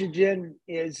oxygen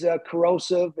is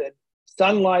corrosive, and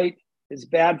sunlight is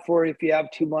bad for you if you have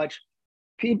too much.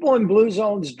 People in blue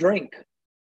zones drink.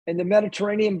 In the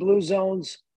Mediterranean blue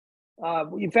zones,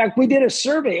 in fact, we did a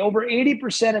survey. Over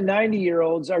 80% of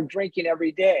 90-year-olds are drinking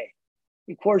every day.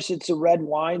 Of course, it's a red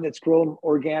wine that's grown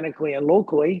organically and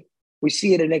locally. We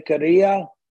see it in Icaria,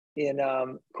 in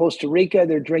Costa Rica.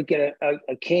 They're drinking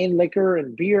a cane liquor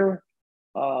and beer.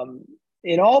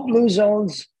 In all blue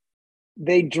zones,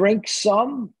 they drink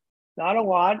some, not a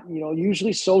lot,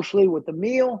 usually socially with a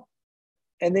meal,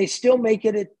 and they still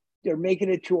they're making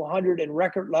it to 100 in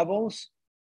record levels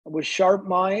with sharp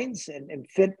minds and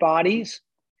fit bodies.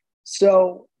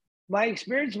 So my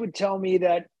experience would tell me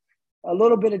that a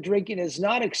little bit of drinking is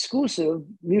not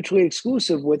mutually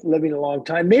exclusive with living a long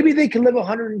time. Maybe they can live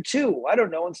 102, I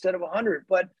don't know, instead of 100,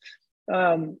 but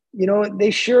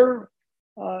they sure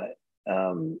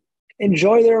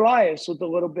enjoy their lives with a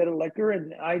little bit of liquor.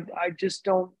 And I'm just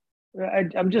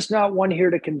not one here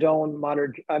to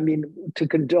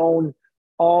condone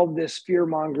all this fear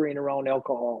mongering around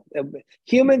alcohol.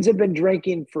 Humans have been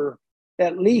drinking for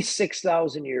at least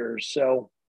 6,000 years. So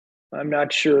I'm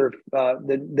not sure if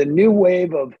the new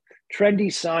wave of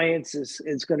trendy science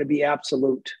is going to be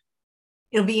absolute.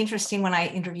 It'll be interesting when I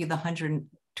interview the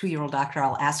 102-year-old doctor.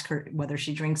 I'll ask her whether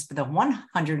she drinks, but the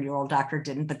 100-year-old doctor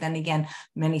didn't. But then again,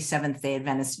 many Seventh-day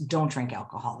Adventists don't drink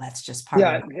alcohol. That's just part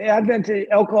of it.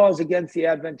 Alcohol is against the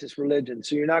Adventist religion,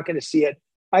 so you're not going to see it.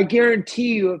 I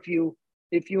guarantee you, if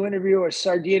you interview a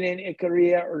Sardinian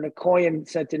Icaria or Nicoyan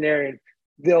centenarian,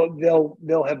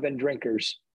 they'll have been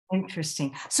drinkers.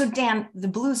 Interesting. So Dan, the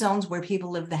blue zones where people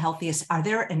live the healthiest, are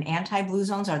there an anti-blue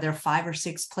zones? Are there 5 or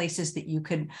 6 places that you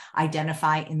could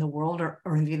identify in the world or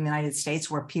in the United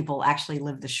States where people actually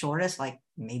live the shortest, like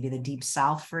maybe the Deep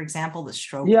South, for example, the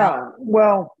stroke belt?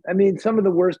 Well, I mean, some of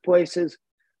the worst places,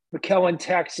 McAllen,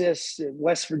 Texas,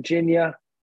 West Virginia.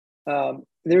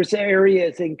 There's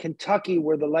areas in Kentucky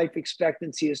where the life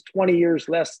expectancy is 20 years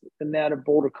less than that of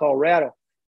Boulder, Colorado.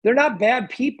 They're not bad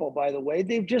people, by the way.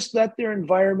 They've just let their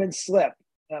environment slip.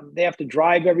 They have to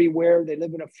drive everywhere. They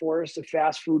live in a forest of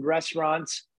fast food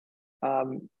restaurants.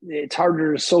 It's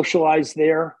harder to socialize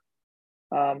there.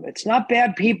 It's not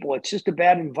bad people. It's just a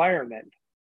bad environment.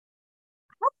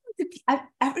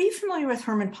 Are you familiar with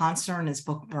Herman Ponster and his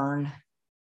book, Burn?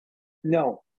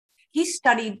 No. He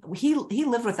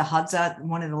lived with the Hadza,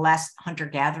 one of the last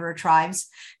hunter-gatherer tribes.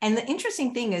 And the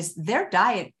interesting thing is their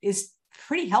diet is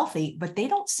pretty healthy, but they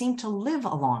don't seem to live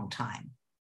a long time.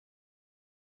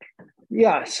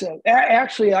 Yeah. So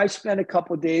actually, I spent a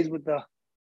couple of days with the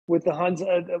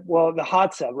Hadza, the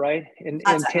Hadza, right? In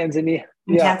Tanzania.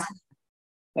 Yeah.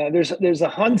 There's a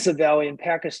Hunza Valley in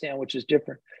Pakistan, which is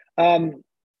different.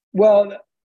 Well,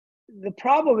 the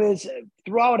problem is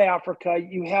throughout Africa,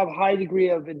 you have a high degree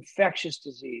of infectious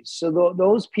disease. So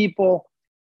those people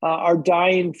are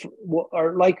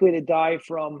likely to die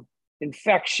from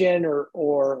infection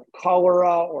or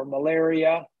cholera or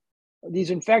malaria.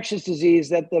 These infectious disease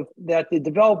that the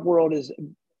developed world is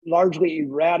largely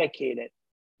eradicated.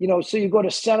 So you go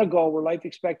to Senegal where life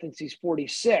expectancy is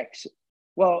 46.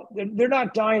 Well, they're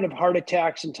not dying of heart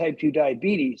attacks and type 2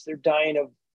 diabetes. They're dying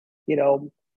of,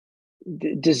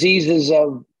 diseases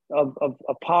of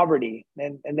poverty,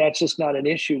 and that's just not an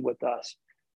issue with us.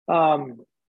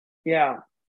 Yeah.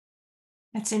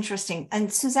 That's interesting.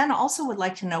 And Susanna also would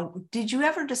like to know, did you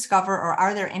ever discover, or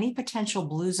are there any potential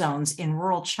blue zones in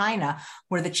rural China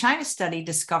where the China study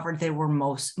discovered there were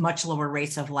much lower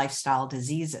rates of lifestyle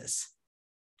diseases?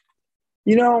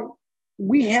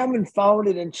 We haven't found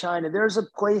it in China. There's a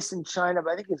place in China,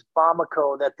 I think it's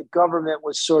Bamako, that the government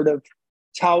was sort of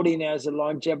touting as a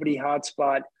longevity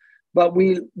hotspot. But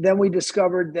we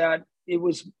discovered that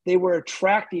they were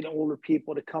attracting older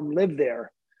people to come live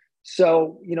there.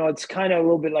 So, it's kind of a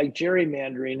little bit like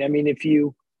gerrymandering. I mean, if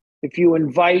you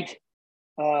invite,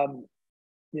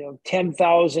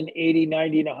 10,000, 80,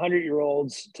 90, and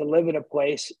 100-year-olds to live in a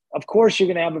place, of course, you're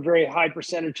going to have a very high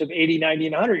percentage of 80, 90,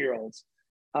 and 100-year-olds.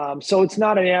 So it's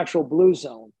not a natural blue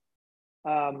zone.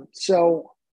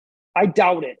 So I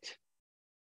doubt it,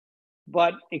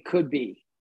 but it could be.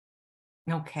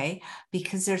 Okay,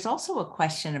 because there's also a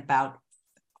question about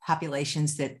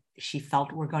populations that she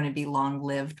felt were going to be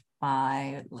long-lived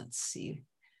by, let's see,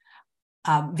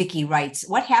 Vicky writes,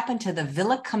 what happened to the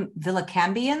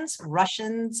Villacambians,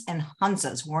 Russians, and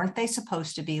Hunzas? Weren't they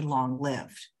supposed to be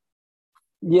long-lived?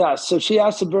 Yeah, so she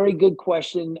asked a very good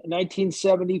question.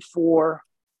 1974,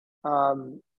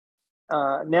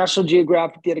 National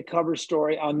Geographic did a cover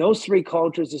story on those three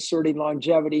cultures asserting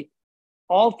longevity.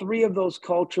 All three of those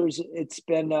cultures, they've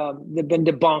been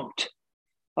debunked.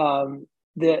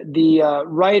 The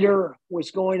writer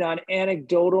was going on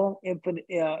anecdotal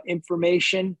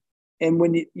information, and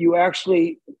when you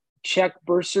actually check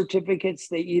birth certificates,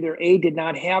 they either did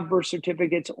not have birth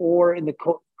certificates, or in the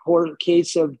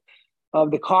case of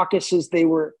the Caucasus, they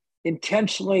were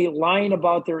intentionally lying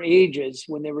about their ages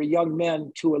when they were young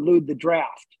men to elude the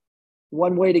draft.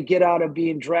 One way to get out of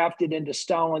being drafted into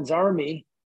Stalin's army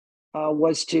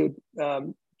was to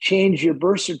change your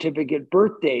birth certificate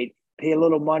birth date, pay a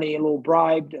little money, a little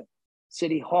bribe to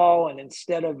City Hall, and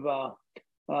instead of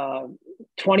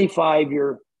 25,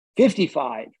 you're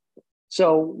 55.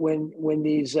 So when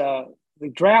these the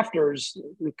drafters,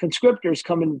 the conscriptors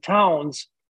come into towns,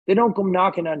 they don't go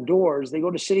knocking on doors. They go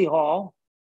to City Hall.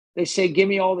 They say, give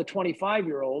me all the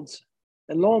 25-year-olds.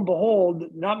 And lo and behold,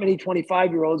 not many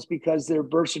 25-year-olds, because their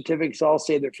birth certificates all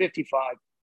say they're 55.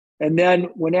 And then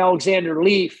when Alexander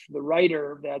Leaf, the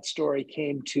writer of that story,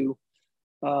 came to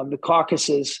the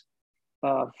Caucasus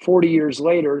 40 years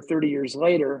later, 30 years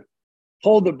later,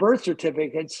 pulled the birth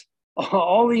certificates,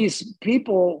 all these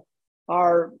people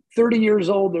are 30 years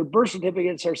old. Their birth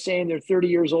certificates are saying they're 30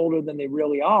 years older than they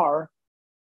really are.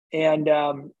 And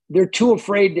they're too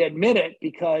afraid to admit it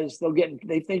because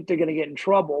they think they're going to get in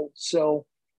trouble. So,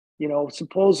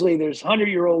 supposedly there's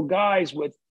 100-year-old guys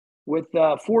with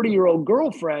 40-year-old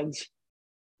girlfriends.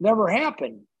 Never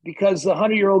happened because the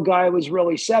 100-year-old guy was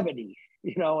really 70,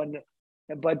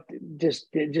 but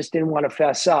just didn't want to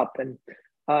fess up. And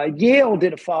Yale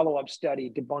did a follow-up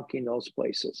study debunking those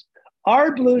places.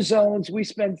 Our blue zones, we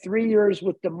spent 3 years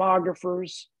with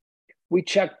demographers. We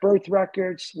check birth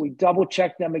records. We double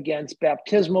check them against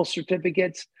baptismal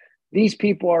certificates. These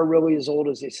people are really as old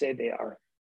as they say they are.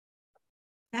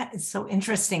 That is so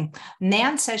interesting.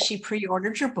 Nan says she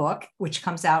pre-ordered your book, which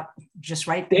comes out just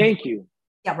right. Thank you.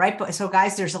 Yeah, right. So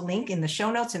guys, there's a link in the show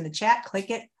notes in the chat. Click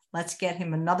it. Let's get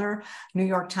him another New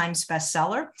York Times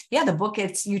bestseller. Yeah, the book,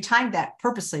 you timed that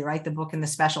purposely, right? The book and the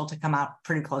special to come out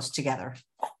pretty close together.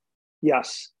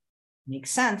 Yes.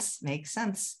 Makes sense.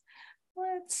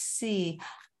 Let's see.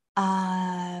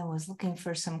 I was looking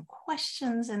for some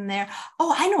questions in there.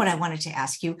 Oh, I know what I wanted to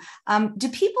ask you. Do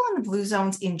people in the blue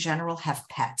zones in general have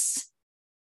pets?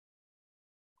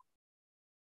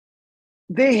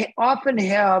 They often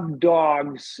have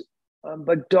dogs,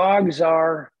 but dogs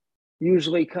are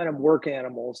usually kind of work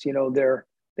animals.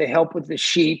 They help with the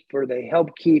sheep, or they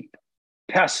help keep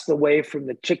pests away from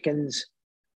the chickens.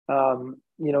 They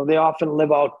often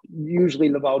usually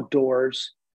live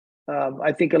outdoors.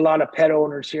 I think a lot of pet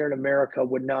owners here in America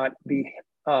would not be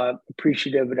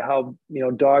appreciative of how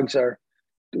dogs are,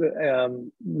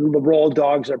 the role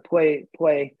dogs are play.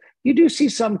 You do see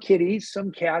some kitties,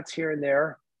 some cats here and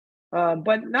there,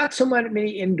 but not so many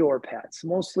indoor pets.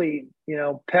 Mostly,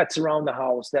 pets around the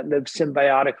house that live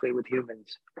symbiotically with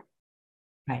humans.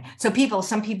 Right. So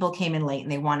some people came in late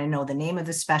and they want to know the name of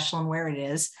the special and where it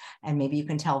is. And maybe you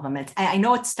can tell them. I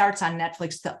know it starts on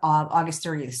Netflix August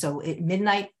 30th. So at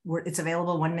midnight, it's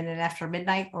available 1 minute after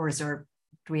midnight, or do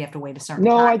we have to wait a certain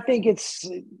time? No, I think it's,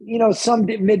 some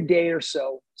midday or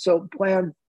so. So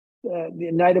plan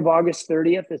the night of August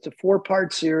 30th. It's a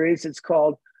 4-part series. It's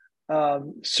called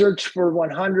Search for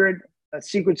 100,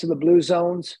 Secrets of the Blue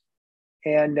Zones.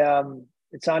 And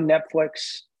it's on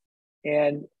Netflix.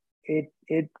 And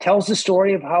it tells the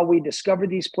story of how we discovered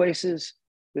these places,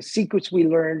 the secrets we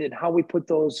learned, and how we put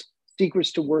those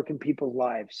secrets to work in people's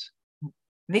lives.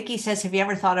 Vicky says, have you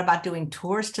ever thought about doing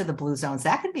tours to the blue zones?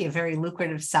 That could be a very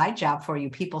lucrative side job for you.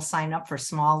 People sign up for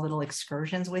small little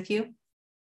excursions with you.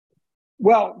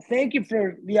 Well, thank you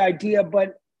for the idea.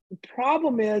 But the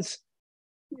problem is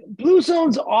blue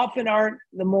zones often aren't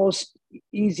the most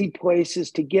easy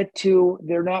places to get to.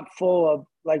 They're not full of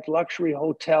luxury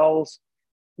hotels.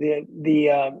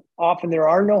 Often there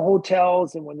are no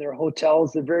hotels, and when there are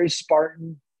hotels, they're very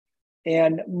Spartan.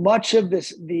 And much of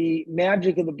the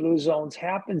magic of the blue zones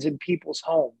happens in people's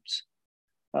homes.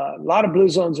 A lot of blue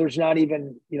zones, there's not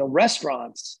even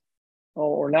restaurants,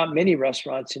 or not many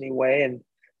restaurants anyway. And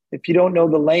if you don't know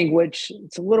the language,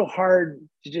 it's a little hard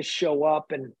to just show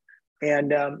up. And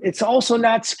it's also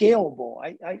not scalable.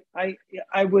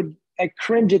 I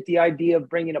cringe at the idea of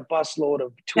bringing a busload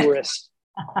of tourists.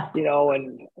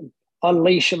 And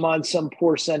unleash them on some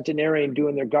poor centenarian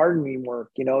doing their gardening work.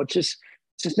 It's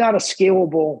just not a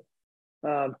scalable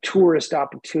tourist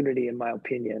opportunity, in my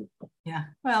opinion. Yeah.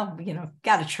 Well,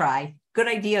 got to try. Good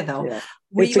idea, though. Yeah,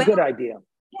 it's a good idea.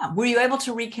 Yeah. Were you able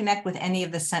to reconnect with any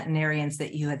of the centenarians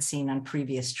that you had seen on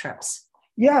previous trips?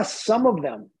 Yes, some of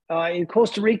them. In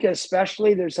Costa Rica,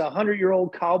 especially, there's a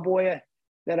 100-year-old cowboy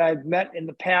that I've met in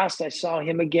the past. I saw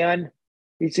him again.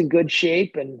 He's in good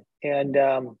shape, and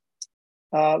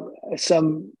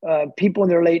some people in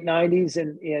their late 90s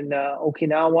in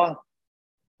Okinawa.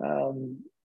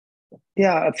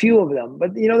 Yeah, a few of them.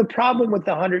 But the problem with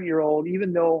the 100-year-old,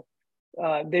 even though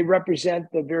they represent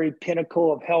the very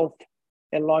pinnacle of health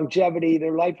and longevity,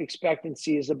 their life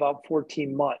expectancy is about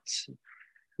 14 months.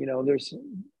 They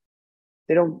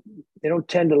don't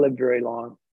tend to live very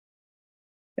long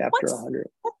after 100.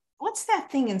 What's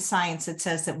that thing in science that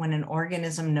says that when an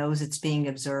organism knows it's being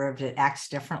observed, it acts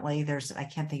differently? I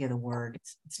can't think of the word.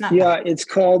 It's not. Yeah, it's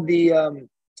called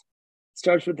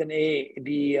starts with an A.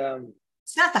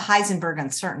 It's not the Heisenberg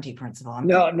uncertainty principle.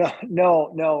 No.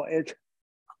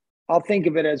 I'll think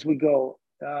of it as we go.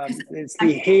 It's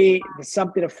the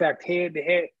something effect.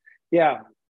 Yeah.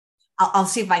 I'll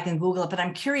see if I can Google it, but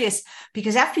I'm curious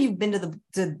because after you've been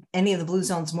to any of the blue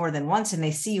zones more than once and they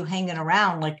see you hanging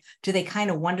around, like, do they kind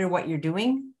of wonder what you're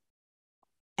doing?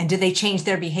 And do they change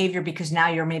their behavior because now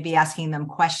you're maybe asking them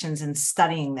questions and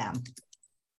studying them?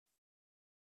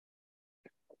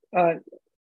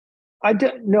 I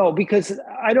don't know, because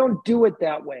I don't do it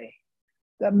that way.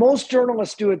 Most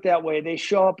journalists do it that way. They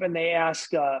show up and they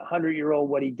ask a 100-year-old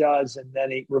what he does, and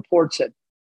then he reports it.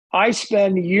 I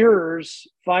spend years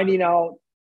finding out,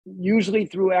 usually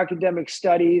through academic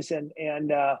studies and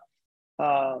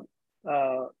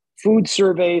food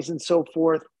surveys and so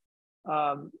forth,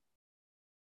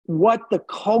 what the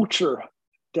culture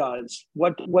does,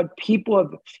 what people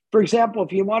have. For example,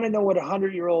 if you want to know what a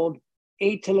 100-year-old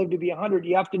ate to live to be 100,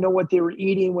 you have to know what they were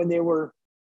eating when they were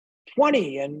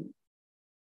 20. And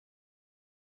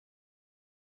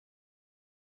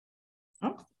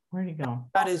where'd you go?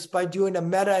 That is by doing a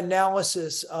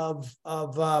meta-analysis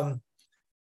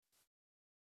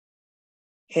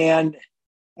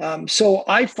so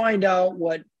I find out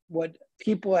what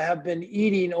people have been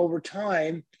eating over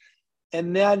time,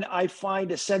 and then I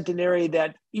find a centenary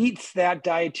that eats that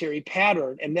dietary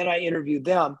pattern, and then I interview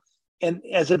them, and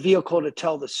as a vehicle to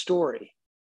tell the story.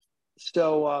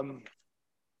 So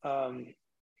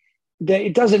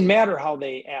it doesn't matter how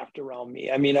they act around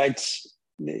me. I mean,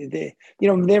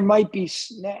 there might be,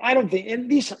 I don't think, in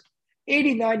these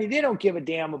 80, 90, they don't give a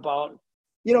damn about,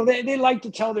 they like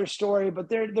to tell their story, but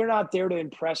they're not there to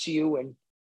impress you.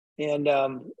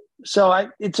 So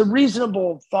it's a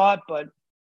reasonable thought, but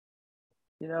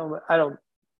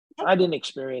I didn't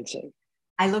experience it.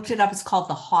 I looked it up. It's called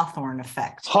the Hawthorne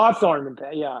effect. Hawthorne,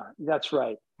 yeah, that's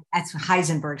right. That's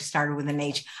Heisenberg started with an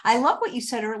H. I love what you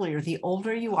said earlier. The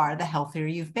older you are, the healthier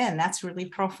you've been. That's really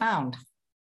profound.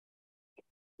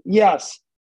 Yes,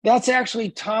 that's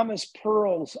actually Thomas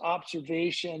Pearl's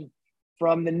observation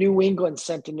from the New England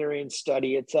centenarian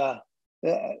study. It's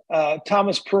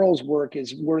Thomas Pearl's work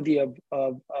is worthy of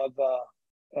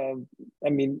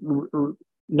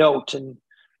note, and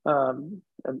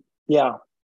yeah.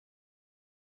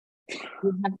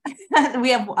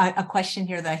 We have a question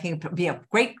here that I think would be a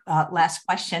great last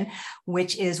question,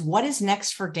 which is, what is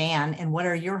next for Dan, and what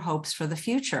are your hopes for the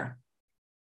future?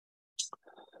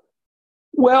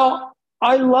 Well,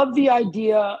 I love the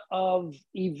idea of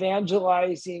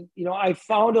evangelizing. I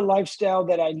found a lifestyle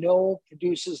that I know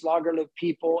produces longer lived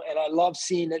people, and I love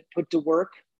seeing it put to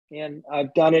work. And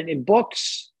I've done it in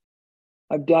books.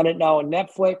 I've done it now on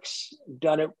Netflix. I've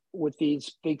done it with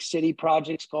these big city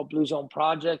projects called Blue Zone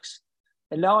projects.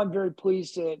 And now I'm very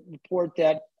pleased to report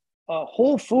that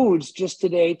Whole Foods just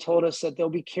today told us that they'll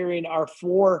be carrying our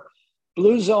 4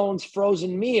 Blue Zones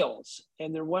frozen meals,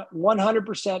 and they're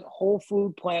 100% whole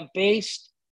food,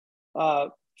 plant-based,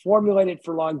 formulated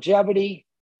for longevity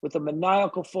with a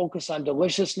maniacal focus on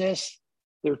deliciousness.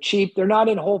 They're cheap. They're not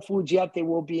in Whole Foods yet. They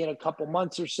will be in a couple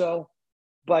months or so.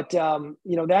 But,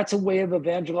 that's a way of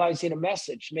evangelizing a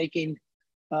message, making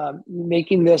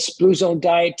this Blue Zone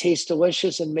diet taste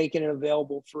delicious and making it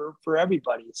available for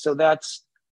everybody. So that's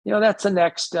the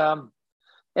next.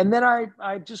 And then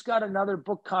I just got another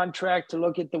book contract to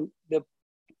look at the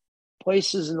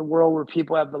places in the world where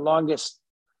people have the longest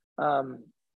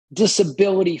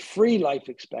disability-free life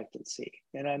expectancy.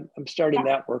 And I'm starting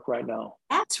that work right now.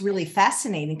 That's really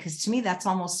fascinating, because to me, that's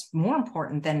almost more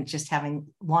important than just having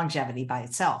longevity by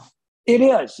itself. It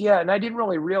is, yeah. And I didn't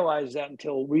really realize that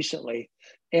until recently.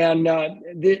 And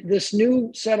this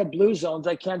new set of Blue Zones,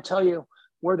 I can't tell you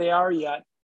where they are yet,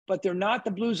 but they're not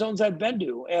the Blue Zones I've been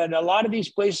to. And a lot of these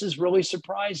places really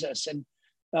surprise us. And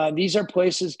These are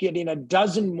places getting a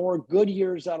dozen more good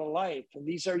years out of life. And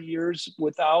these are years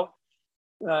without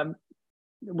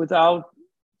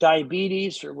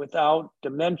diabetes or without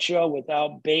dementia,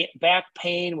 without back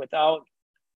pain, without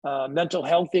mental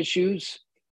health issues.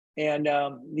 And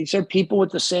these are people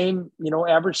with the same,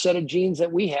 average set of genes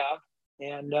that we have.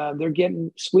 And they're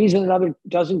squeezing another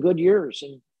dozen good years.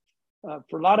 And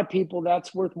for a lot of people,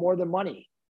 that's worth more than money.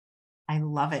 I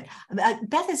love it.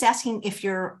 Beth is asking if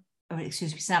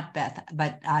excuse me, it's not Beth,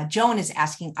 but Joan is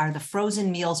asking, are the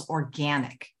frozen meals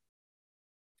organic?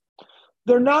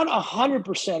 They're not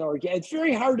 100% organic. It's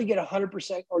very hard to get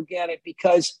 100% organic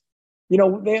because,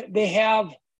 they have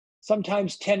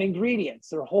sometimes 10 ingredients.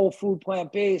 They're whole food,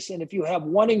 plant-based. And if you have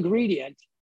one ingredient,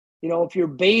 if your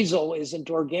basil isn't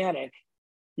organic,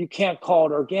 you can't call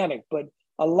it organic. But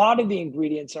a lot of the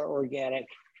ingredients are organic.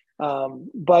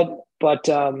 But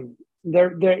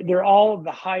they're all of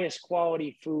the highest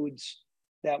quality foods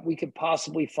that we could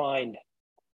possibly find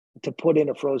to put in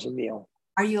a frozen meal.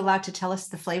 Are you allowed to tell us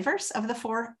the flavors of the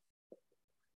 4?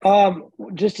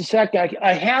 Just a sec.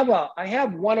 I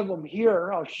have one of them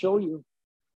here. I'll show you.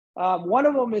 One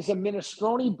of them is a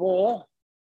minestrone bowl,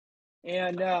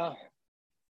 and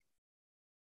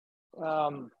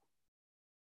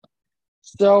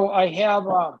so I have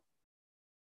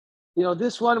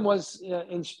this one was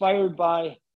inspired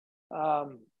by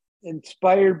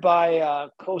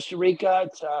Costa Rica.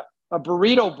 It's a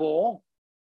burrito bowl.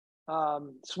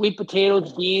 Sweet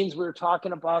potatoes, beans. We were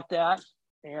talking about that,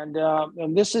 and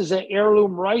this is an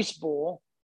heirloom rice bowl,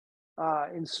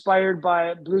 inspired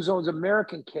by Blue Zone's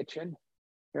American Kitchen.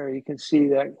 There you can see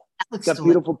that. It's got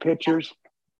beautiful pictures.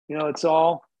 It's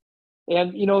all,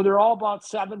 and they're all about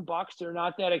 $7. They're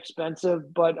not that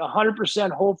expensive, but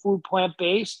 100% whole food, plant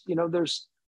based.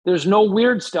 There's no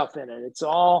weird stuff in it. It's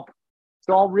all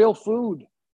real food.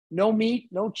 No meat,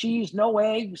 no cheese, no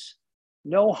eggs,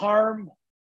 no harm.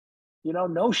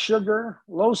 No sugar,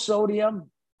 low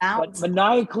sodium, but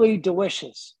maniacally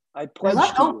delicious. I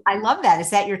love that.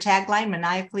 Is that your tagline?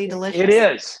 Maniacally delicious? It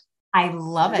is. I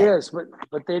love it. It is, but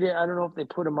they didn't. I don't know if they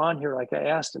put them on here like I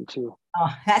asked them to.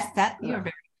 Oh, you're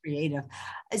very creative.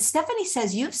 Stephanie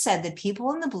says, you've said that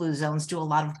people in the blue zones do a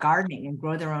lot of gardening and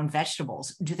grow their own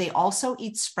vegetables. Do they also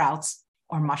eat sprouts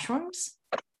or mushrooms?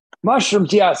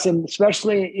 Mushrooms, yes, and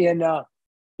especially in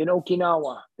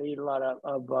Okinawa, they eat a lot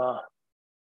of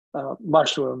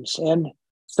mushrooms, and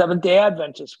Seventh-day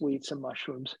Adventists will eat some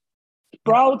mushrooms.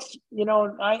 Sprouts,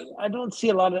 I don't see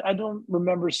a lot of. I don't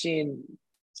remember seeing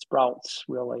sprouts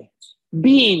really.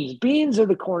 Beans are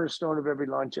the cornerstone of every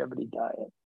longevity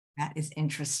diet. That is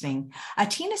interesting.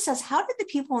 Tina says, how did the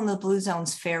people in the blue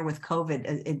zones fare with COVID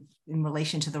in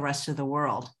relation to the rest of the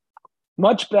world?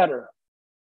 Much better.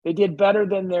 They did better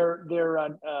than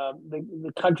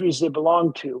the countries they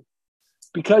belong to.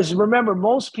 Because remember,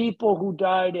 most people who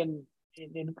died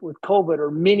with COVID,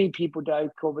 or many people died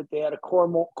with COVID, they had a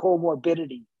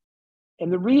comorbidity.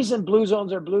 And the reason blue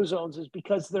zones are blue zones is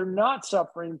because they're not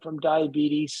suffering from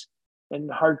diabetes and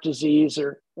heart disease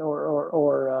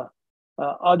or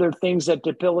other things that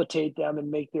debilitate them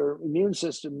and make their immune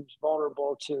systems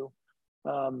vulnerable to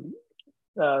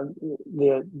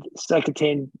the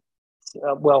secondary,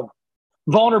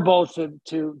 vulnerable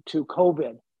to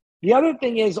COVID. The other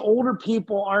thing is older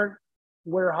people aren't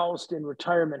warehoused in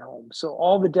retirement homes. So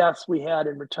all the deaths we had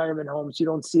in retirement homes, you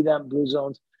don't see that in blue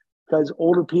zones because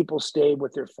older people stay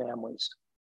with their families.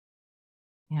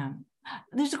 Yeah.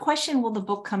 There's a question, will the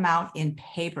book come out in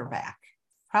paperback?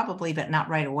 Probably, but not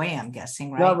right away, I'm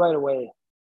guessing, right? Not right away.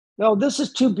 No, this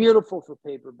is too beautiful for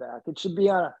paperback. It should be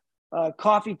on a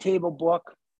coffee table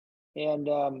book. And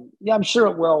I'm sure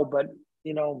it will, but,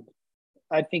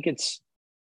 I think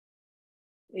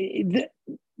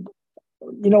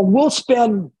we'll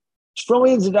spend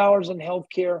trillions of dollars in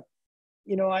healthcare.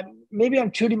 Maybe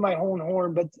I'm tooting my own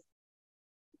horn, but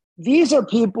these are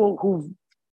people who've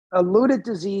eluded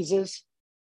diseases.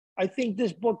 I think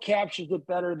this book captures it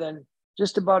better than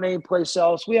just about any place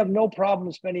else. We have no problem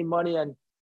spending money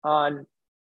on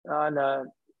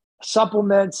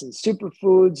supplements and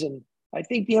superfoods, and I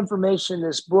think the information in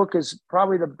this book is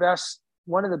probably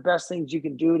one of the best things you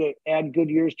can do to add good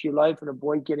years to your life and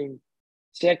avoid getting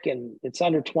sick. And it's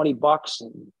under $20,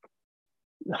 and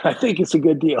I think it's a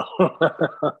good deal.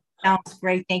 Sounds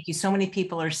great. Thank you. So many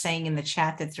people are saying in the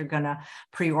chat that they're going to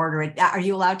pre-order it. Are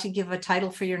you allowed to give a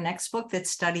title for your next book that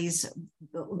studies?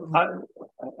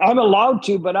 I'm allowed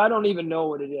to, but I don't even know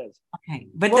what it is. Okay.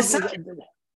 But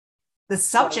the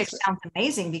subject sounds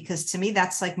amazing, because to me,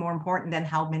 that's like more important than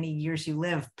how many years you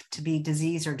live. To be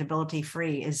disease or debility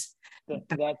free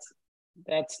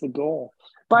That's the goal.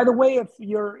 By the way, if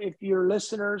your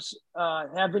listeners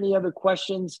have any other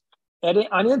questions,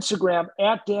 on Instagram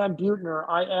at Dan Buettner,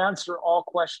 I answer all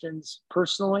questions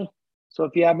personally. So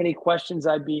if you have any questions,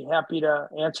 I'd be happy to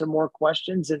answer more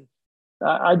questions. And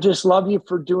I just love you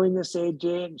for doing this,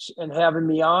 AJ, and having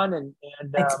me on. And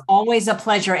it's always a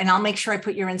pleasure. And I'll make sure I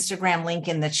put your Instagram link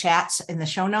in the chats, in the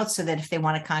show notes, so that if they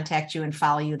want to contact you and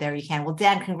follow you there, you can. Well,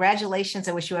 Dan, congratulations.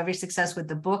 I wish you every success with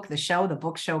the book, the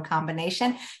book show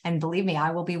combination. And believe me, I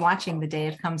will be watching the day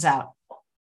it comes out.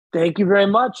 Thank you very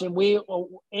much. And we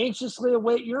anxiously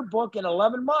await your book in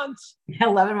 11 months.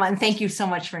 11 months. Thank you so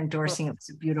much for endorsing it. It's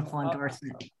a beautiful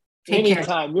endorsement.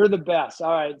 Anytime. Care. You're the best.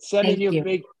 All right. Sending you a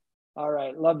big. All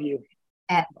right. Love you.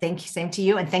 And thank you. Same to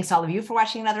you. And thanks all of you for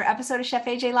watching another episode of Chef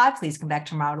AJ Live. Please come back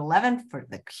tomorrow at 11 for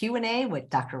the Q&A with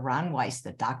Dr. Ron Weiss.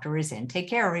 The doctor is in. Take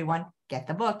care, everyone. Get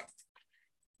the book.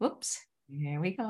 Whoops. Here we go.